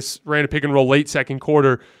Porzingis ran a pick and roll late second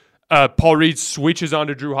quarter. Paul Reed switches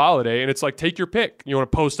onto Drew Holiday, and it's take your pick. You want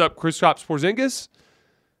to post up Kristaps Porzingis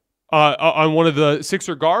on one of the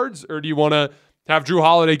Sixer guards, or do you want to have Drew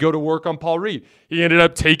Holiday go to work on Paul Reed? He ended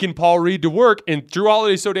up taking Paul Reed to work, and Drew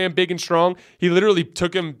Holiday's so damn big and strong, he literally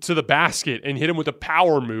took him to the basket and hit him with a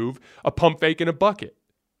power move, a pump fake, and a bucket.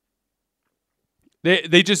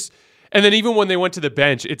 They just, and then even when they went to the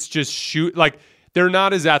bench, it's just shoot, they're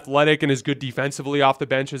not as athletic and as good defensively off the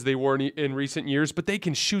bench as they were in recent years, but they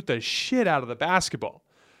can shoot the shit out of the basketball.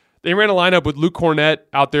 They ran a lineup with Luke Cornett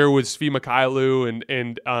out there with Svi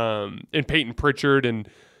Mykhailiuk and Peyton Pritchard and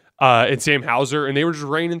Sam Hauser, and they were just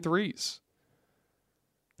raining threes.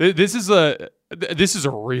 This is a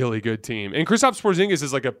really good team, and Kristaps Porzingis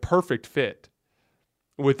is a perfect fit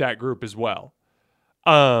with that group as well.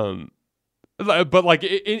 But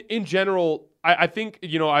in general, I think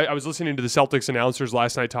I was listening to the Celtics announcers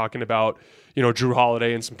last night talking about Drew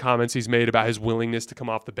Holiday and some comments he's made about his willingness to come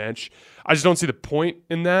off the bench. I just don't see the point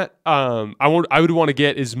in that. I would want to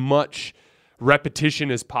get as much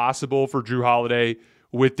repetition as possible for Drew Holiday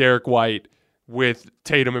with Derek White, with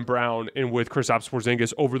Tatum and Brown, and with Kristaps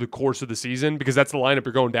Porzingis over the course of the season, because that's the lineup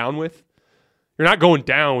you're going down with. You're not going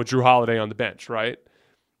down with Drew Holiday on the bench, right?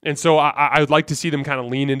 And so I would like to see them kind of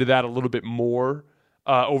lean into that a little bit more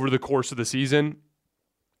over the course of the season.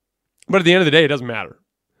 But at the end of the day, it doesn't matter.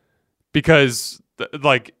 Because,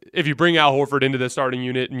 if you bring Al Horford into the starting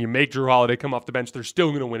unit and you make Drew Holiday come off the bench, they're still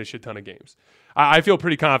going to win a shit ton of games. I feel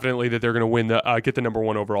pretty confidently that they're going to get the number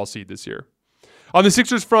 1 overall seed this year. On the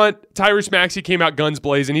Sixers front, Tyrese Maxey came out guns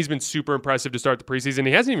blazing. He's been super impressive to start the preseason.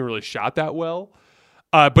 He hasn't even really shot that well.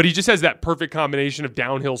 But he just has that perfect combination of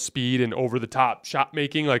downhill speed and over-the-top shot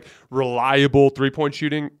making, like reliable three-point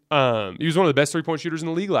shooting. He was one of the best three-point shooters in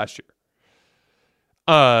the league last year.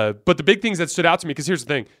 But the big things that stood out to me, because here's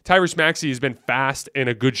the thing, Tyrese Maxey has been fast and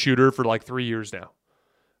a good shooter for like 3 years now.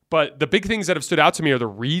 But the big things that have stood out to me are the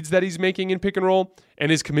reads that he's making in pick and roll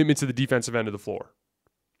and his commitment to the defensive end of the floor.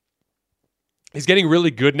 He's getting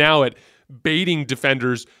really good now at baiting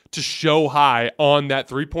defenders to show high on that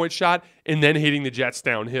three-point shot and then hitting the Jets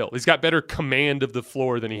downhill. He's got better command of the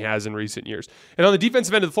floor than he has in recent years. And on the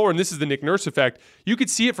defensive end of the floor, and this is the Nick Nurse effect, you could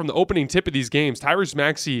see it from the opening tip of these games. Tyrese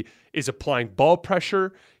Maxey is applying ball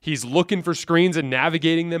pressure. He's looking for screens and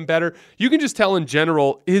navigating them better. You can just tell in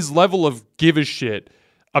general his level of give a shit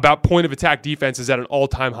about point of attack defense is at an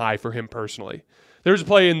all-time high for him personally. There was a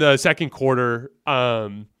play in the second quarter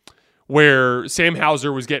where Sam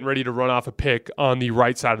Hauser was getting ready to run off a pick on the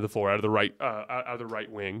right side of the floor, out of the right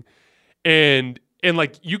wing, and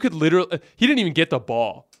like you could literally, he didn't even get the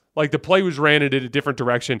ball. Like the play was ran in a different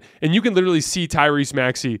direction, and you can literally see Tyrese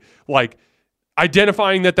Maxey like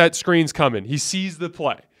identifying that screen's coming. He sees the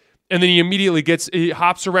play. And then he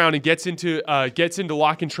hops around and gets into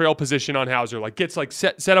lock and trail position on Hauser, like gets like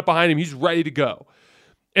set up behind him. He's ready to go.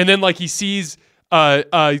 And then like he sees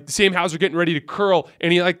Sam Hauser getting ready to curl,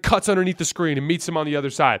 and he like cuts underneath the screen and meets him on the other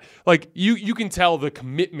side. Like you can tell the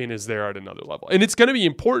commitment is there at another level. And it's going to be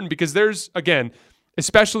important because there's, again,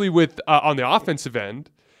 especially with on the offensive end,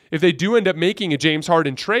 if they do end up making a James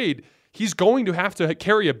Harden trade, he's going to have to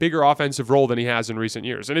carry a bigger offensive role than he has in recent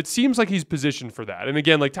years. And it seems like he's positioned for that. And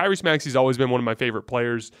again, like Tyrese Maxey's always been one of my favorite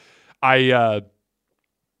players. I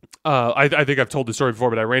think I've told the story before,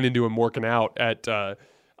 but I ran into him working out at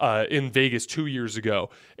in Vegas 2 years ago.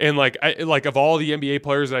 And like of all the NBA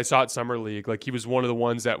players that I saw at Summer League, like he was one of the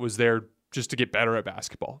ones that was there just to get better at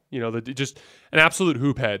basketball. You know, just an absolute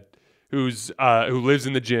hoop head who lives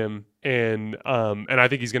in the gym, and I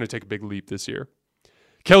think he's going to take a big leap this year.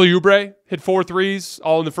 Kelly Oubre hit 4 threes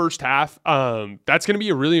all in the first half. That's going to be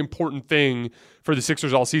a really important thing for the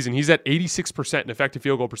Sixers all season. He's at 86% in effective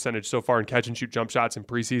field goal percentage so far in catch-and-shoot jump shots in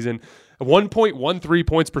preseason. 1.13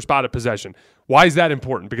 points per spot of possession. Why is that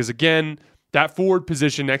important? Because, again, that forward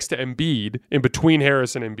position next to Embiid, in between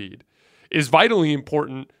Harris and Embiid, is vitally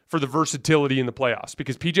important for the versatility in the playoffs.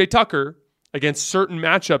 Because P.J. Tucker, against certain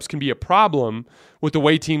matchups, can be a problem with the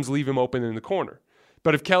way teams leave him open in the corner.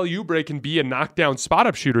 But if Kelly Oubre can be a knockdown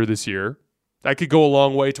spot-up shooter this year, that could go a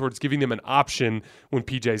long way towards giving them an option when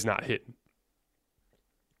PJ's not hitting.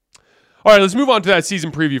 All right, let's move on to that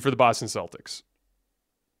season preview for the Boston Celtics.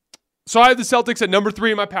 So I have the Celtics at number 3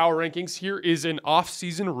 in my power rankings. Here is an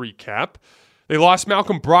off-season recap. They lost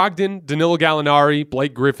Malcolm Brogdon, Danilo Gallinari,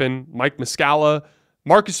 Blake Griffin, Mike Muscala,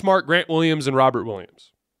 Marcus Smart, Grant Williams, and Robert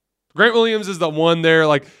Williams. Grant Williams is the one there.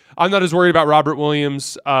 Like, I'm not as worried about Robert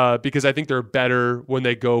Williams because I think they're better when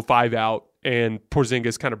they go 5 out, and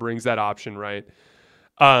Porzingis kind of brings that option, right?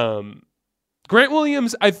 Grant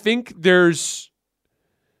Williams, I think Grant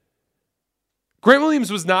Williams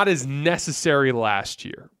was not as necessary last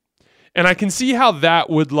year. And I can see how that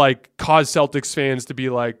would like cause Celtics fans to be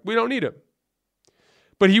like, we don't need him.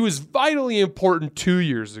 But he was vitally important 2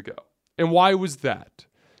 years ago. And why was that?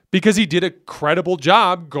 Because he did a credible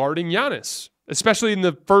job guarding Giannis, especially in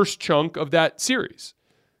the first chunk of that series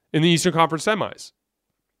in the Eastern Conference semis.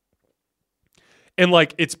 And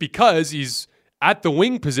like, it's because he's at the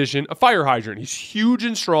wing position, a fire hydrant. He's huge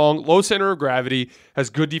and strong, low center of gravity, has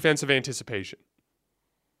good defensive anticipation.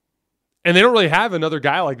 And they don't really have another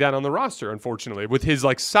guy like that on the roster, unfortunately, with his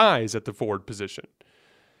like size at the forward position.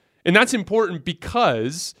 And that's important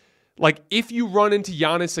because like if you run into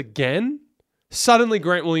Giannis again, suddenly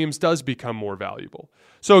Grant Williams does become more valuable.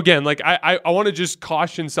 So again, like I want to just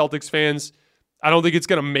caution Celtics fans. I don't think it's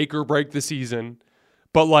going to make or break the season.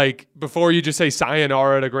 But like before you just say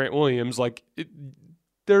sayonara to Grant Williams, like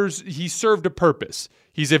he served a purpose.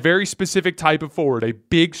 He's a very specific type of forward, a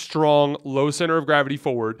big, strong, low center of gravity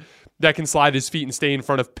forward that can slide his feet and stay in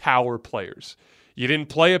front of power players. You didn't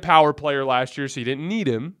play a power player last year, so you didn't need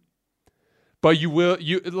him. But you will.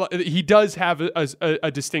 He does have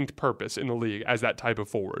a distinct purpose in the league as that type of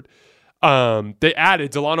forward. They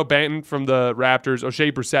added Delano Banton from the Raptors,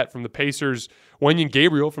 O'Shea Brissett from the Pacers, Wenyen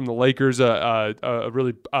Gabriel from the Lakers, a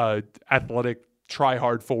really athletic,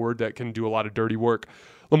 try-hard forward that can do a lot of dirty work.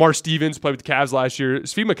 Lamar Stevens played with the Cavs last year.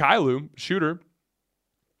 Svi Mykhailiuk, shooter.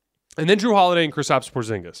 And then Drew Holiday and Kristaps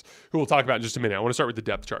Porzingis, who we'll talk about in just a minute. I want to start with the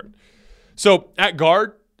depth chart. So at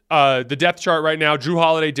guard, the depth chart right now, Drew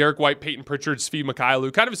Holiday, Derek White, Peyton Pritchard, Svi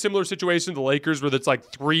Mykhailiuk. Kind of a similar situation to the Lakers where it's like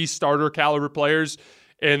 3 starter caliber players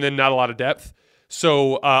and then not a lot of depth.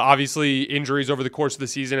 So obviously injuries over the course of the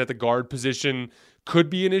season at the guard position could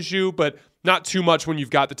be an issue, but not too much when you've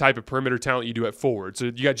got the type of perimeter talent you do at forward. So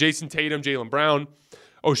you got Jason Tatum, Jaylen Brown,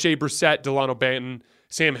 O'Shea Brissett, Delano Banton,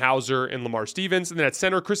 Sam Hauser, and Lamar Stevens. And then at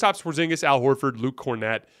center, Kristaps Porzingis, Al Horford, Luke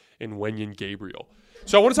Cornett, and Wenyen Gabriel.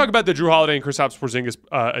 So I want to talk about the Jrue Holiday and Kristaps Porzingis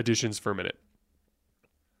additions for a minute.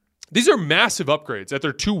 These are massive upgrades at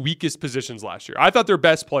their two weakest positions last year. I thought their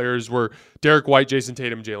best players were Derek White, Jason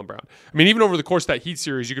Tatum, and Jaylen Brown. I mean, even over the course of that Heat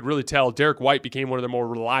series, you could really tell Derek White became one of the more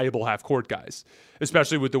reliable half-court guys,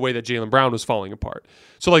 especially with the way that Jaylen Brown was falling apart.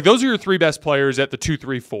 So, like, those are your three best players at the 2,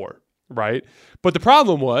 3, 4, right? But the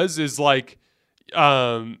problem is like,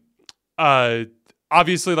 obviously,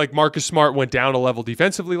 like, Marcus Smart went down a level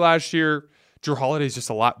defensively last year. Jrue Holiday is just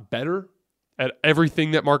a lot better at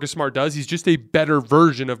everything that Marcus Smart does. He's just a better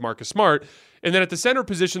version of Marcus Smart. And then at the center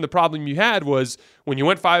position, the problem you had was when you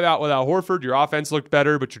went 5 out with Al Horford, your offense looked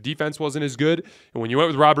better, but your defense wasn't as good. And when you went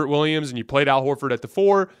with Robert Williams and you played Al Horford at the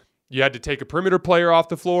 4, you had to take a perimeter player off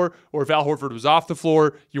the floor, or if Al Horford was off the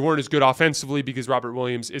floor, you weren't as good offensively because Robert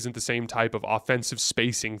Williams isn't the same type of offensive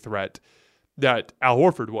spacing threat that Al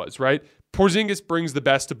Horford was, right? Porzingis brings the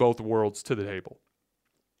best of both worlds to the table.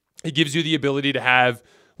 It gives you the ability to have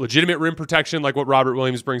legitimate rim protection like what Robert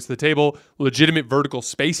Williams brings to the table, legitimate vertical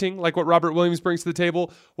spacing like what Robert Williams brings to the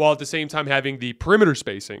table, while at the same time having the perimeter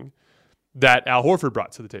spacing that Al Horford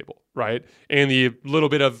brought to the table, right? And the little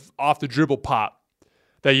bit of off-the-dribble pop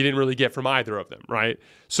that you didn't really get from either of them, right?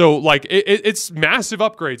 So, like, it's massive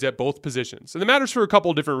upgrades at both positions. And it matters for a couple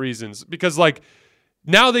of different reasons because, like,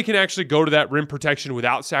 now they can actually go to that rim protection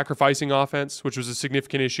without sacrificing offense, which was a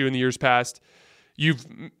significant issue in the years past. You've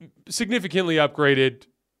significantly upgraded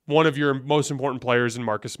one of your most important players in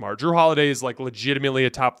Marcus Smart. Jrue Holiday is like legitimately a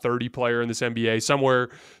top 30 player in this NBA.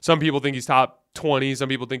 Some people think he's top 20. Some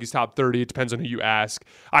people think he's top 30. It depends on who you ask.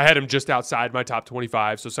 I had him just outside my top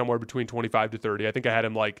 25, so somewhere between 25 to 30. I think I had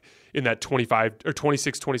him like in that 25 or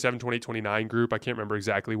 26, 27, 28, 29 group. I can't remember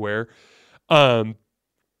exactly where. But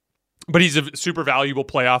he's a super valuable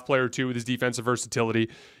playoff player too with his defensive versatility.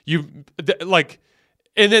 And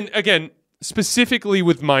then again, specifically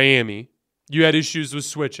with Miami, you had issues with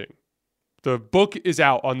switching. The book is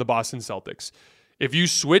out on the Boston Celtics. If you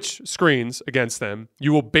switch screens against them,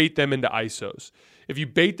 you will bait them into ISOs. If you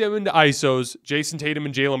bait them into ISOs, Jason Tatum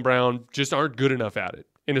and Jaylen Brown just aren't good enough at it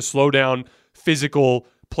in a slow down, physical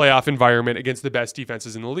playoff environment against the best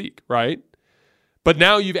defenses in the league, right? But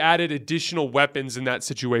now you've added additional weapons in that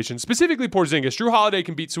situation, specifically Porzingis. Jrue Holiday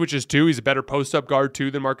can beat switches too. He's a better post-up guard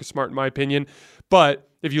too than Marcus Smart, in my opinion. But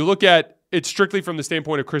if you look at it strictly from the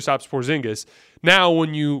standpoint of Kristaps Porzingis, now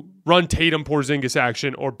when you run Tatum Porzingis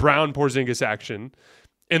action or Brown Porzingis action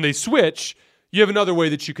and they switch, you have another way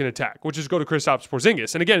that you can attack, which is go to Kristaps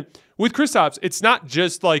Porzingis. And again, with Kristaps, it's not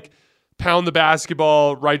just like pound the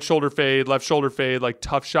basketball, right shoulder fade, left shoulder fade, like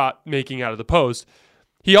tough shot making out of the post.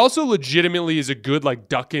 He also legitimately is a good like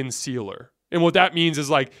duck-in sealer. And what that means is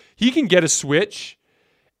like he can get a switch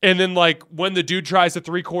and then like when the dude tries a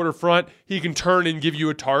 3-quarter front, he can turn and give you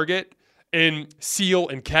a target and seal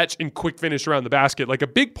and catch and quick finish around the basket. Like a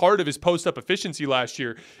big part of his post-up efficiency last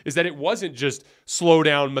year is that it wasn't just slow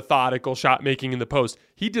down, methodical shot making in the post.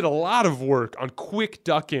 He did a lot of work on quick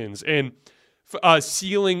duck-ins and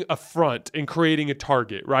sealing a front and creating a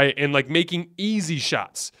target, right? And like making easy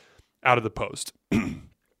shots out of the post.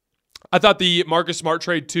 I thought the Marcus Smart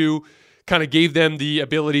trade too kind of gave them the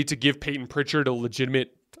ability to give Peyton Pritchard a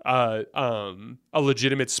legitimate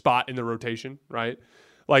spot in the rotation, right?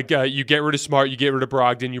 Like you get rid of Smart, you get rid of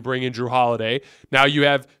Brogdon, you bring in Jrue Holiday. Now you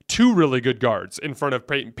have 2 really good guards in front of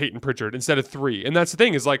Peyton Pritchard instead of 3. And that's the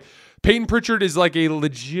thing is like Peyton Pritchard is like a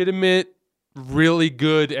legitimate, really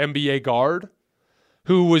good NBA guard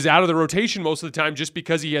who was out of the rotation most of the time just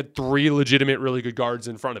because he had 3 legitimate, really good guards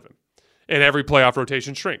in front of him. And every playoff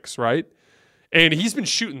rotation shrinks, right? And he's been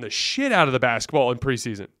shooting the shit out of the basketball in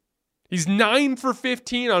preseason. He's 9 for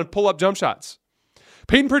 15 on pull-up jump shots.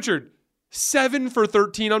 Peyton Pritchard, 7 for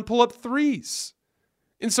 13 on pull-up threes.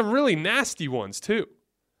 And some really nasty ones, too.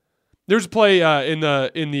 There's a play in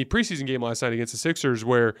the preseason game last night against the Sixers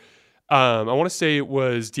where I want to say it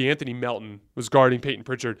was DeAnthony Melton was guarding Peyton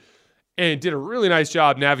Pritchard and did a really nice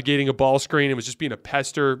job navigating a ball screen and was just being a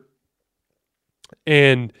pester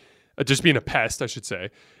and just being a pest, I should say.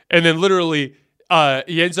 And then literally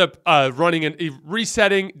he ends up running and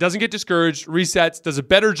resetting, doesn't get discouraged, resets, does a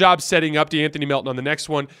better job setting up DeAnthony Melton on the next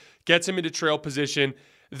one, gets him into trail position,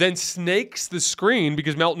 then snakes the screen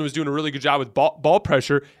because Melton was doing a really good job with ball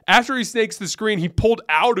pressure. After he snakes the screen, he pulled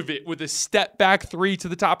out of it with a step back 3 to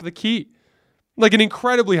the top of the key. Like an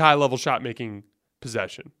incredibly high-level shot-making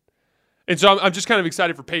possession. And so I'm just kind of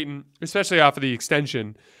excited for Peyton, especially off of the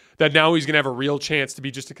extension, that now he's going to have a real chance to be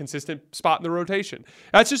just a consistent spot in the rotation.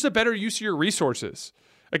 That's just a better use of your resources.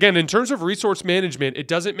 Again, in terms of resource management, it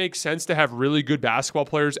doesn't make sense to have really good basketball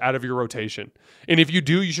players out of your rotation. And if you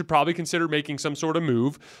do, you should probably consider making some sort of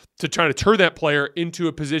move to try to turn that player into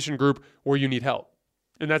a position group where you need help.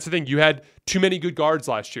 And that's the thing. You had too many good guards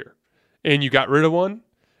last year, and you got rid of one.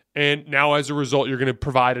 And now, as a result, you're going to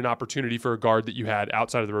provide an opportunity for a guard that you had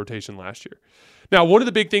outside of the rotation last year. Now, one of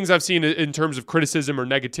the big things I've seen in terms of criticism or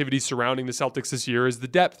negativity surrounding the Celtics this year is the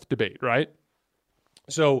depth debate, right?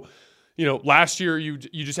 So, last year you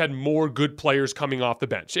just had more good players coming off the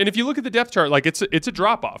bench. And if you look at the depth chart, like it's a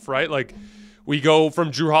drop-off, right? Like we go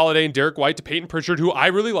from Drew Holiday and Derek White to Peyton Pritchard, who I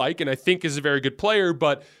really like and I think is a very good player,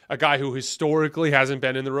 but a guy who historically hasn't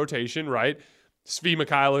been in the rotation, right? Svi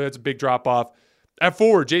Mikhailuk, that's a big drop-off. At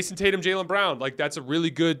forward, Jason Tatum, Jaylen Brown, like that's a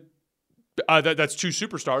really good that's two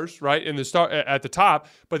superstars, right, in the start at the top,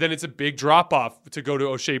 but then it's a big drop-off to go to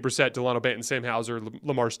O'Shea Brissett, Delano Banton, Sam Hauser,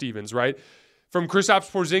 Lamar Stevens, right? From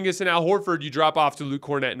Kristaps Porzingis and Al Horford, you drop off to Luke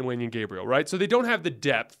Cornett and Wenyen Gabriel, right? So they don't have the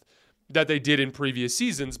depth that they did in previous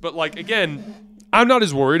seasons, but like, again, I'm not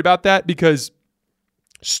as worried about that because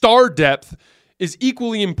star depth is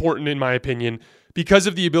equally important, in my opinion, because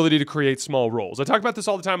of the ability to create small roles. I talk about this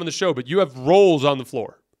all the time on the show, but you have roles on the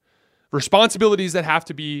floor, responsibilities that have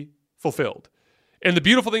to be fulfilled. And the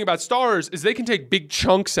beautiful thing about stars is they can take big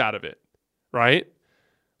chunks out of it, right?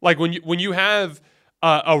 Like when you have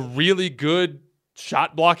a really good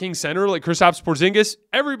shot blocking center like Kristaps Porzingis,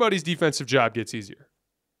 everybody's defensive job gets easier,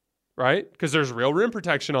 right? Because there's real rim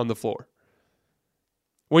protection on the floor.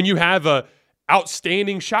 When you have a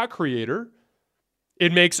outstanding shot creator,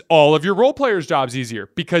 it makes all of your role players' jobs easier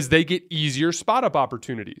because they get easier spot up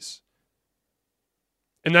opportunities.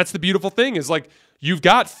 And that's the beautiful thing is like you've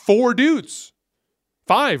got 4 dudes,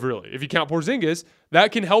 5 really, if you count Porzingis,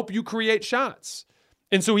 that can help you create shots.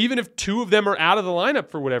 And so even if 2 of them are out of the lineup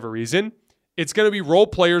for whatever reason, it's going to be role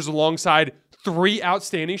players alongside 3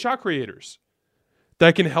 outstanding shot creators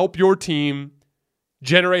that can help your team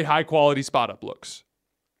generate high-quality spot-up looks.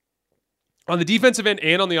 On the defensive end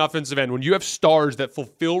and on the offensive end, when you have stars that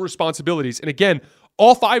fulfill responsibilities, and again,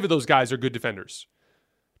 all 5 of those guys are good defenders.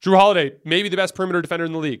 Drew Holiday, maybe the best perimeter defender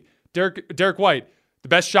in the league. Derek White, the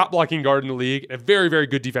best shot-blocking guard in the league, and a very, very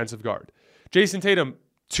good defensive guard. Jason Tatum,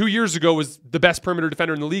 2 years ago, was the best perimeter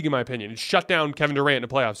defender in the league, in my opinion. He shut down Kevin Durant in a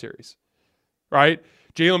playoff series, right?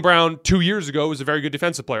 Jaylen Brown, 2 years ago, was a very good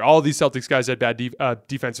defensive player. All of these Celtics guys had bad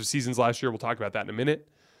defensive seasons last year. We'll talk about that in a minute.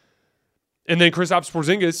 And then Kristaps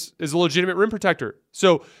Porzingis is a legitimate rim protector.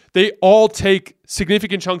 So they all take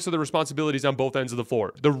significant chunks of the responsibilities on both ends of the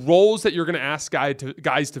floor. The roles that you're going to ask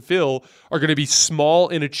guys to fill are going to be small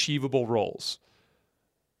and achievable roles.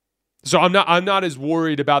 So I'm not as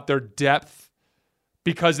worried about their depth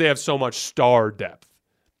because they have so much star depth.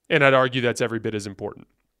 And I'd argue that's every bit as important.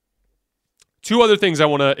 2 other things I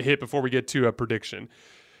want to hit before we get to a prediction.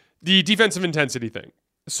 The defensive intensity thing.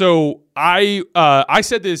 So I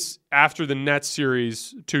said this after the Nets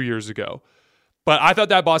series 2 years ago, but I thought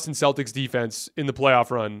that Boston Celtics defense in the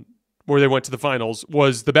playoff run where they went to the finals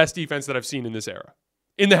was the best defense that I've seen in this era.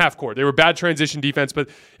 In the half court. They were bad transition defense, but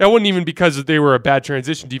that wasn't even because they were a bad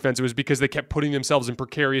transition defense. It was because they kept putting themselves in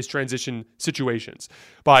precarious transition situations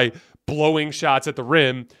by blowing shots at the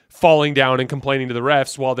rim, falling down and complaining to the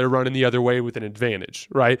refs while they're running the other way with an advantage,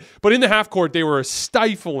 right? But in the half court, they were a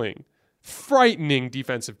stifling, frightening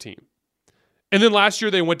defensive team. And then last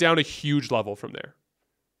year, they went down a huge level from there.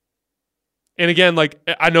 And again, like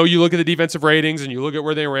I know you look at the defensive ratings and you look at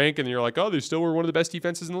where they rank and you're like, oh, they still were one of the best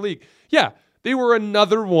defenses in the league. Yeah, they were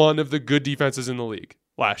another one of the good defenses in the league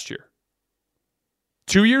last year.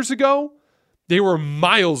 2 years ago, they were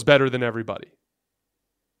miles better than everybody.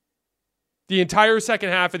 The entire second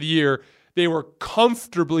half of the year, they were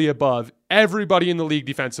comfortably above everybody in the league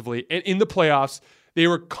defensively. And in the playoffs, they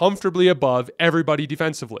were comfortably above everybody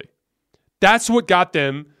defensively. That's what got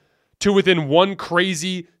them to within one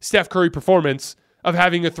crazy Steph Curry performance of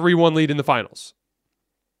having a 3-1 lead in the finals.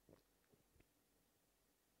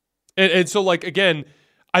 And so, like, again,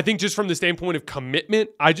 I think just from the standpoint of commitment,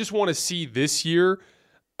 I just want to see this year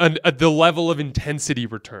the level of intensity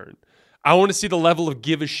return. I want to see the level of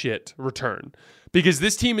give a shit return. Because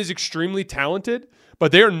this team is extremely talented,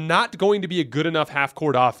 but they are not going to be a good enough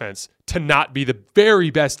half-court offense to not be the very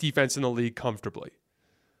best defense in the league comfortably.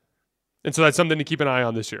 And so that's something to keep an eye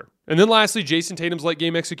on this year. And then lastly, Jason Tatum's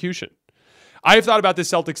late-game execution. I have thought about this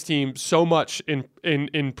Celtics team so much in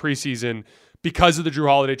preseason because of the Drew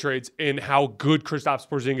Holiday trades and how good Kristaps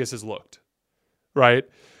Porzingis has looked, right?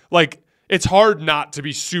 Like, it's hard not to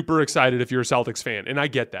be super excited if you're a Celtics fan, and I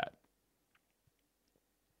get that.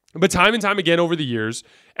 But time and time again over the years,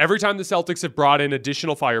 every time the Celtics have brought in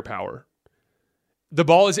additional firepower, the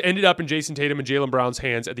ball has ended up in Jason Tatum and Jaylen Brown's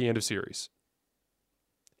hands at the end of series.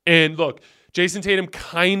 And look, Jason Tatum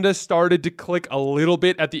kind of started to click a little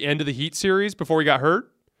bit at the end of the Heat series before he got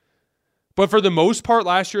hurt. But for the most part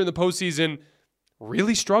last year in the postseason,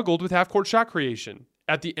 really struggled with half-court shot creation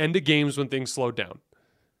at the end of games when things slowed down.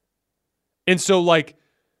 And so, like,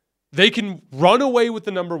 they can run away with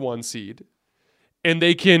the number 1 seed, and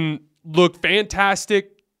they can look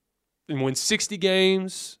fantastic and win 60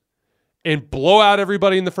 games and blow out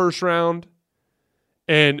everybody in the first round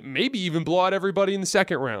and maybe even blow out everybody in the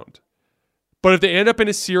second round. But if they end up in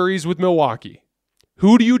a series with Milwaukee,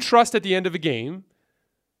 who do you trust at the end of a game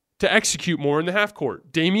to execute more in the half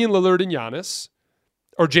court? Damian Lillard and Giannis,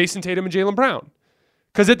 or Jason Tatum and Jaylen Brown?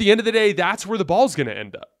 Because at the end of the day, that's where the ball's going to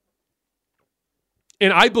end up.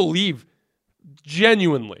 And I believe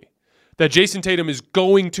genuinely that Jason Tatum is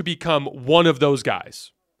going to become one of those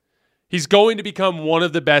guys. He's going to become one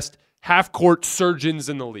of the best half-court surgeons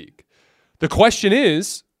in the league. The question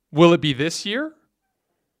is, will it be this year?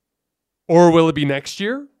 Or will it be next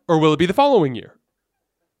year? Or will it be the following year?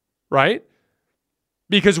 Right?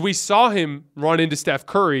 Because we saw him run into Steph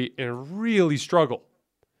Curry and really struggle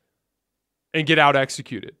and get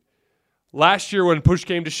out-executed. Last year when push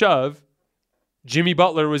came to shove, Jimmy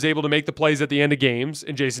Butler was able to make the plays at the end of games,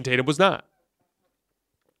 and Jason Tatum was not.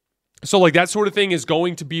 So, like, that sort of thing is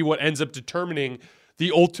going to be what ends up determining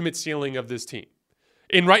the ultimate ceiling of this team.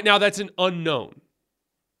 And right now, that's an unknown.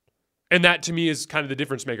 And that, to me, is kind of the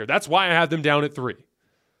difference maker. That's why I have them down at 3.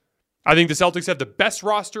 I think the Celtics have the best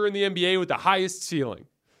roster in the NBA with the highest ceiling.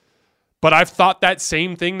 But I've thought that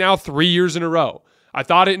same thing now 3 years in a row. I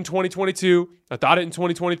thought it in 2022. I thought it in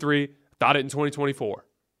 2023. I thought it in 2024.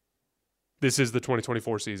 This is the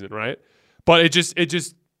 2024 season, right? But it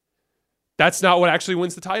just that's not what actually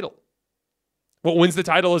wins the title. What wins the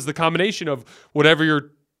title is the combination of whatever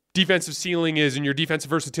your defensive ceiling is and your defensive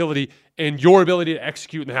versatility and your ability to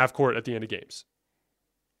execute in the half court at the end of games.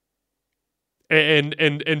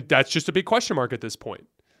 And that's just a big question mark at this point.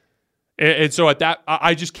 And so at that,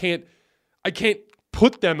 I can't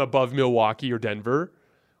put them above Milwaukee or Denver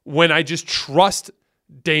when I just trust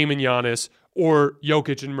Dame and Giannis or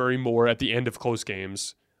Jokic and Murray more at the end of close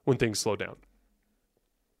games when things slow down.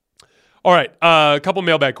 All right, a couple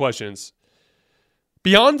mailbag questions.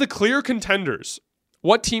 Beyond the clear contenders,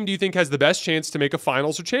 what team do you think has the best chance to make a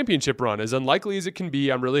finals or championship run? As unlikely as it can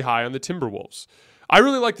be, I'm really high on the Timberwolves. I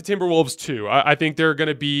really like the Timberwolves too. I think they're going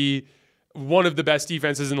to be one of the best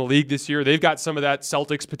defenses in the league this year. They've got some of that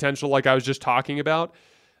Celtics potential like I was just talking about.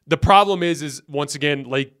 The problem is once again,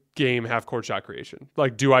 late game half-court shot creation.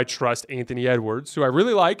 Like, do I trust Anthony Edwards, who I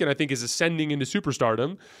really like and I think is ascending into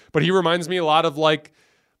superstardom, but he reminds me a lot of, like,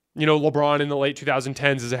 you know, LeBron in the late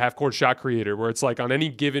 2010s as a half-court shot creator, where it's like on any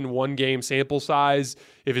given one-game sample size,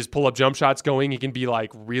 if his pull-up jump shot's going, he can be,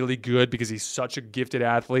 like, really good because he's such a gifted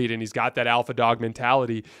athlete and he's got that alpha dog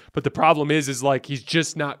mentality. But the problem is like he's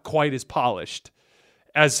just not quite as polished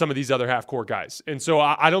as some of these other half-court guys. And so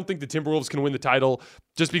I don't think the Timberwolves can win the title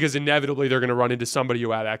just because inevitably they're going to run into somebody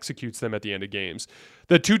who out-executes them at the end of games.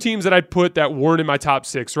 The two teams that I put that weren't in my top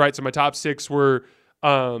 6, right? So my top 6 were,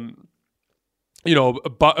 Bucks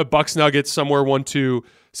Nuggets somewhere 1-2,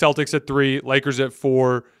 Celtics at 3, Lakers at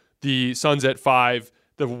 4, the Suns at 5,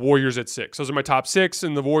 the Warriors at 6. Those are my top 6,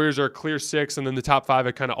 and the Warriors are a clear 6, and then the top 5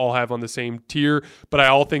 I kind of all have on the same tier, but I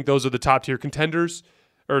all think those are the top-tier contenders,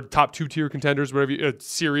 or top 2-tier contenders, whatever,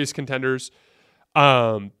 serious contenders.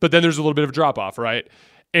 But then there's a little bit of a drop-off, right?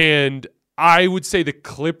 And I would say the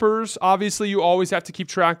Clippers, obviously, you always have to keep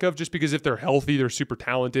track of, just because if they're healthy, they're super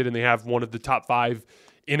talented, and they have one of the top 5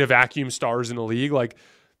 in a vacuum stars in the league. Like,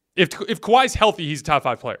 if Kawhi's healthy, he's a top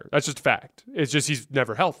 5 player. That's just a fact. It's just he's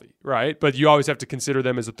never healthy, right? But you always have to consider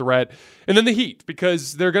them as a threat. And then the Heat,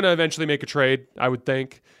 because they're going to eventually make a trade, I would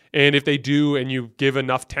think. And if they do, and you give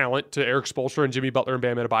enough talent to Eric Spoelstra and Jimmy Butler and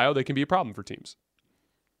Bam Adebayo, they can be a problem for teams.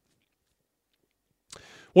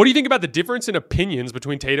 What do you think about the difference in opinions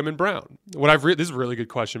between Tatum and Brown? This is a really good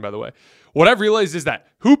question, by the way. What I've realized is that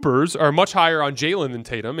hoopers are much higher on Jaylen than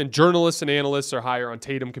Tatum, and journalists and analysts are higher on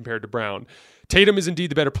Tatum compared to Brown. Tatum is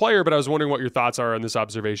indeed the better player, but I was wondering what your thoughts are on this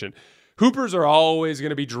observation. Hoopers are always going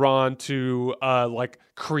to be drawn to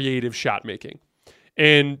creative shot making.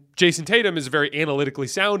 And Jason Tatum is a very analytically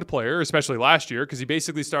sound player, especially last year, because he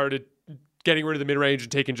basically started getting rid of the mid-range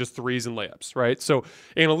and taking just threes and layups, right? So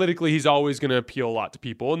analytically, he's always going to appeal a lot to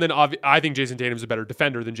people. And then I think Jason Tatum's a better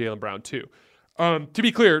defender than Jaylen Brown too. To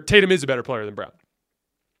be clear, Tatum is a better player than Brown.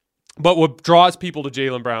 But what draws people to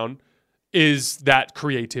Jaylen Brown is that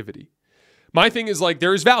creativity. My thing is, like,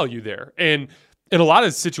 there is value there. And in a lot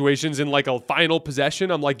of situations in like a final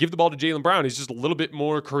possession, I'm like, give the ball to Jaylen Brown. He's just a little bit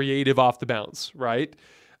more creative off the bounce, right?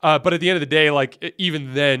 But at the end of the day, like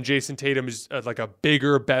even then, Jason Tatum is like a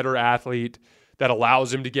bigger, better athlete that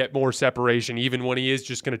allows him to get more separation, even when he is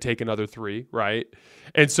just going to take another three, right?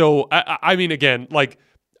 And so, I mean, again, like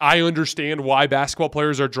I understand why basketball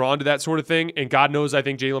players are drawn to that sort of thing, and God knows I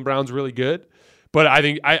think Jaylen Brown's really good, but I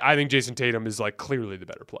think Jason Tatum is like clearly the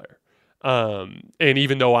better player. And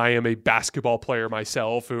even though I am a basketball player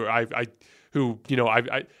myself, who I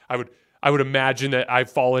would imagine that I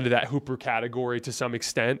fall into that hooper category to some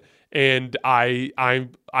extent, and I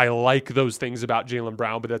like those things about Jaylen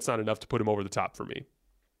Brown, but that's not enough to put him over the top for me.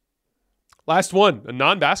 Last one, a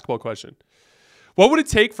non-basketball question. What would it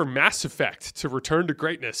take for Mass Effect to return to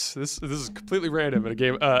greatness? This is completely random, and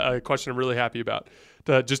a question I'm really happy about.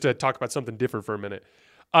 Just to talk about something different for a minute.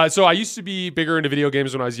 So I used to be bigger into video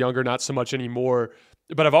games when I was younger, not so much anymore.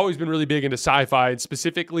 But I've always been really big into sci-fi, and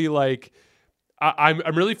specifically like I'm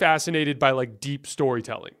really fascinated by like deep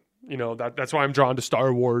storytelling. You know, that's why I'm drawn to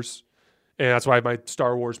Star Wars, and that's why I have my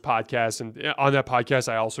Star Wars podcast. And on that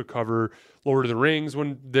podcast, I also cover Lord of the Rings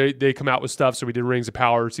when they come out with stuff. So we did Rings of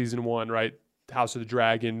Power season 1, right? House of the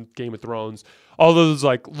Dragon, Game of Thrones, all those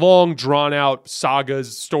like long drawn out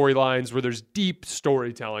sagas, storylines where there's deep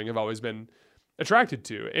storytelling I've always been attracted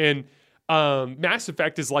to. And Mass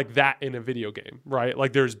Effect is like that in a video game, right?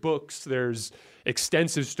 Like there's books, there's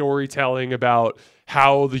extensive storytelling about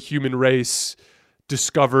how the human race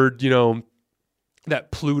discovered,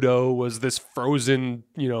 that Pluto was this frozen,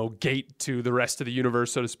 gate to the rest of the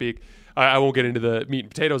universe, so to speak. I won't get into the meat and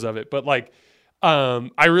potatoes of it, but like,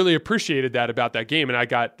 I really appreciated that about that game, and I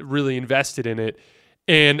got really invested in it.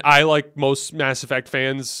 And I, like most Mass Effect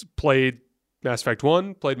fans, played Mass Effect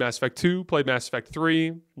 1, played Mass Effect 2, played Mass Effect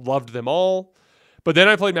 3, loved them all. But then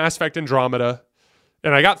I played Mass Effect Andromeda,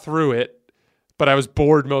 and I got through it, but I was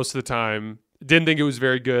bored most of the time. Didn't think it was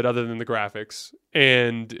very good other than the graphics.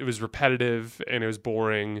 And it was repetitive, and it was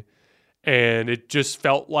boring, and it just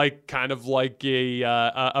felt like kind of like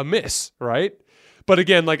a miss, right? But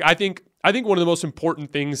again, like I think one of the most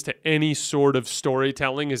important things to any sort of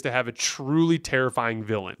storytelling is to have a truly terrifying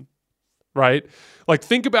villain, right? Like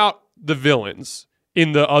think about the villains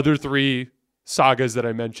in the other 3 sagas that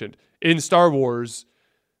I mentioned. In Star Wars,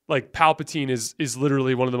 like Palpatine is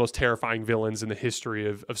literally one of the most terrifying villains in the history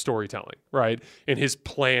of storytelling, right? And his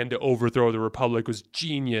plan to overthrow the Republic was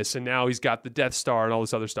genius, and now he's got the Death Star and all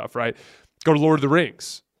this other stuff, right? Go to Lord of the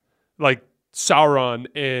Rings. Like Sauron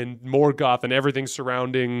and Morgoth and everything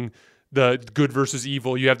surrounding the good versus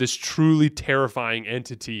evil. You have this truly terrifying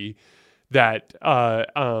entity that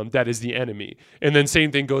is the enemy. And then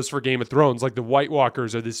same thing goes for Game of Thrones. Like the White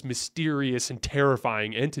Walkers are this mysterious and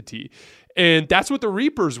terrifying entity. And that's what the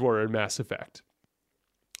Reapers were in Mass Effect.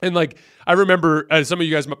 And like, I remember, some of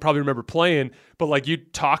you guys probably remember playing, but like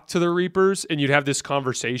you'd talk to the Reapers and you'd have this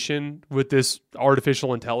conversation with this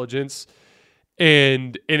artificial intelligence.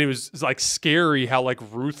 And it was like scary how like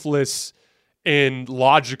ruthless and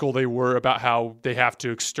logical they were about how they have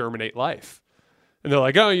to exterminate life. And they're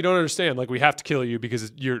like, oh, you don't understand. Like, we have to kill you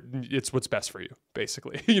because it's what's best for you,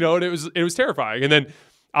 basically. And it was terrifying. And then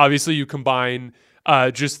obviously you combine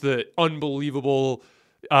just the unbelievable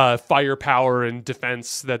firepower and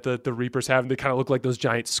defense that the Reapers have. And they kind of look like those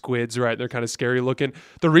giant squids, right? They're kind of scary looking.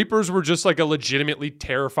 The Reapers were just like a legitimately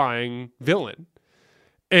terrifying villain.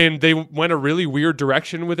 And they went a really weird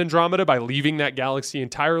direction with Andromeda by leaving that galaxy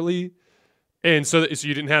entirely. And so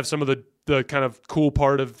you didn't have some of the kind of cool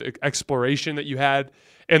part of exploration that you had.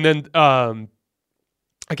 And then I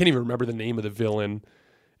can't even remember the name of the villain.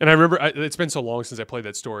 And I remember it's been so long since I played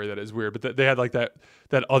that story that is weird. But they had like that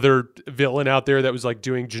other villain out there that was like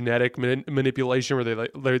doing genetic manipulation, where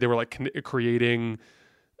they were like creating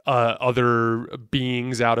other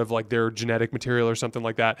beings out of like their genetic material or something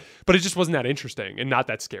like that. But it just wasn't that interesting and not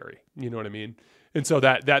that scary. You know what I mean? And so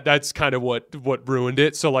that's kind of what ruined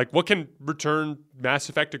it. So like what can return Mass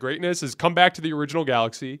Effect to greatness is come back to the original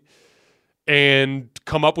galaxy and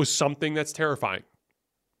come up with something that's terrifying.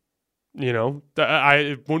 It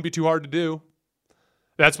wouldn't be too hard to do.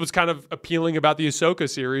 That's what's kind of appealing about the Ahsoka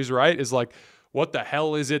series, right? Is like, what the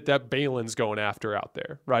hell is it that Balin's going after out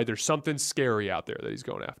there, right? There's something scary out there that he's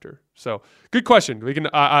going after. So good question. We can.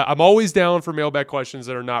 I'm always down for mailbag questions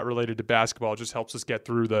that are not related to basketball. It just helps us get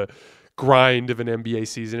through the grind of an NBA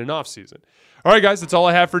season and off season. All right, guys, that's all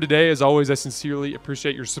I have for today. As always, I sincerely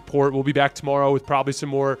appreciate your support. We'll be back tomorrow with probably some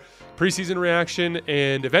more preseason reaction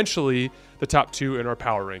and eventually the top 2 in our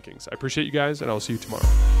power rankings. I appreciate you guys, and I'll see you tomorrow.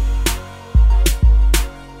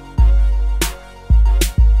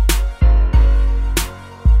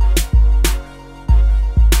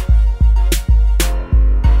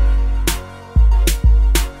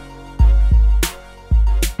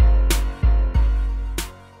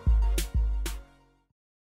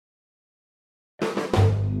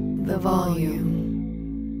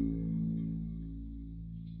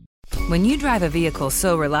 When you drive a vehicle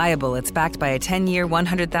so reliable it's backed by a 10-year,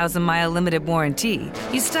 100,000-mile limited warranty,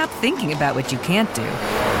 you stop thinking about what you can't do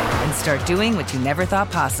and start doing what you never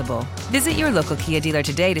thought possible. Visit your local Kia dealer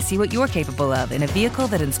today to see what you're capable of in a vehicle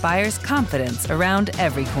that inspires confidence around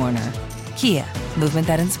every corner. Kia, movement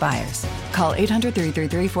that inspires. Call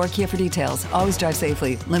 800-333-4KIA for details. Always drive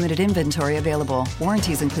safely. Limited inventory available.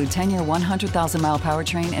 Warranties include 10-year 100,000-mile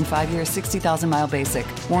powertrain and 5-year 60,000-mile basic.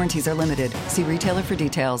 Warranties are limited. See retailer for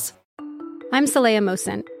details. I'm Saleha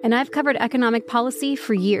Mohsen, and I've covered economic policy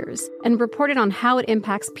for years and reported on how it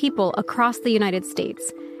impacts people across the United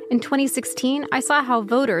States. In 2016, I saw how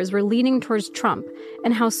voters were leaning towards Trump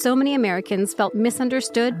and how so many Americans felt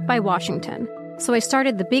misunderstood by Washington. So I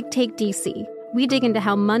started The Big Take DC. We dig into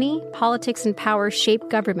how money, politics, and power shape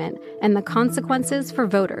government and the consequences for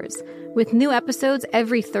voters. With new episodes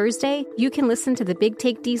every Thursday, you can listen to The Big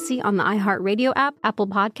Take DC on the iHeartRadio app, Apple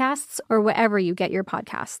Podcasts, or wherever you get your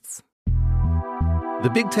podcasts. The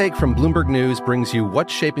Big Take from Bloomberg News brings you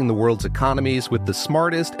what's shaping the world's economies with the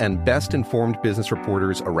smartest and best-informed business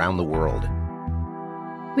reporters around the world.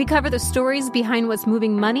 We cover the stories behind what's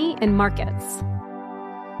moving money and markets,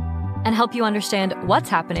 and help you understand what's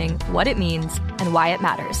happening, what it means, and why it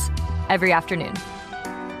matters every afternoon.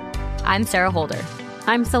 I'm Sarah Holder.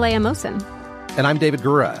 I'm Saleha Mohsen. And I'm David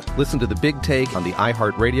Gura. Listen to The Big Take on the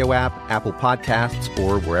iHeartRadio app, Apple Podcasts,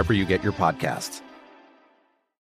 or wherever you get your podcasts.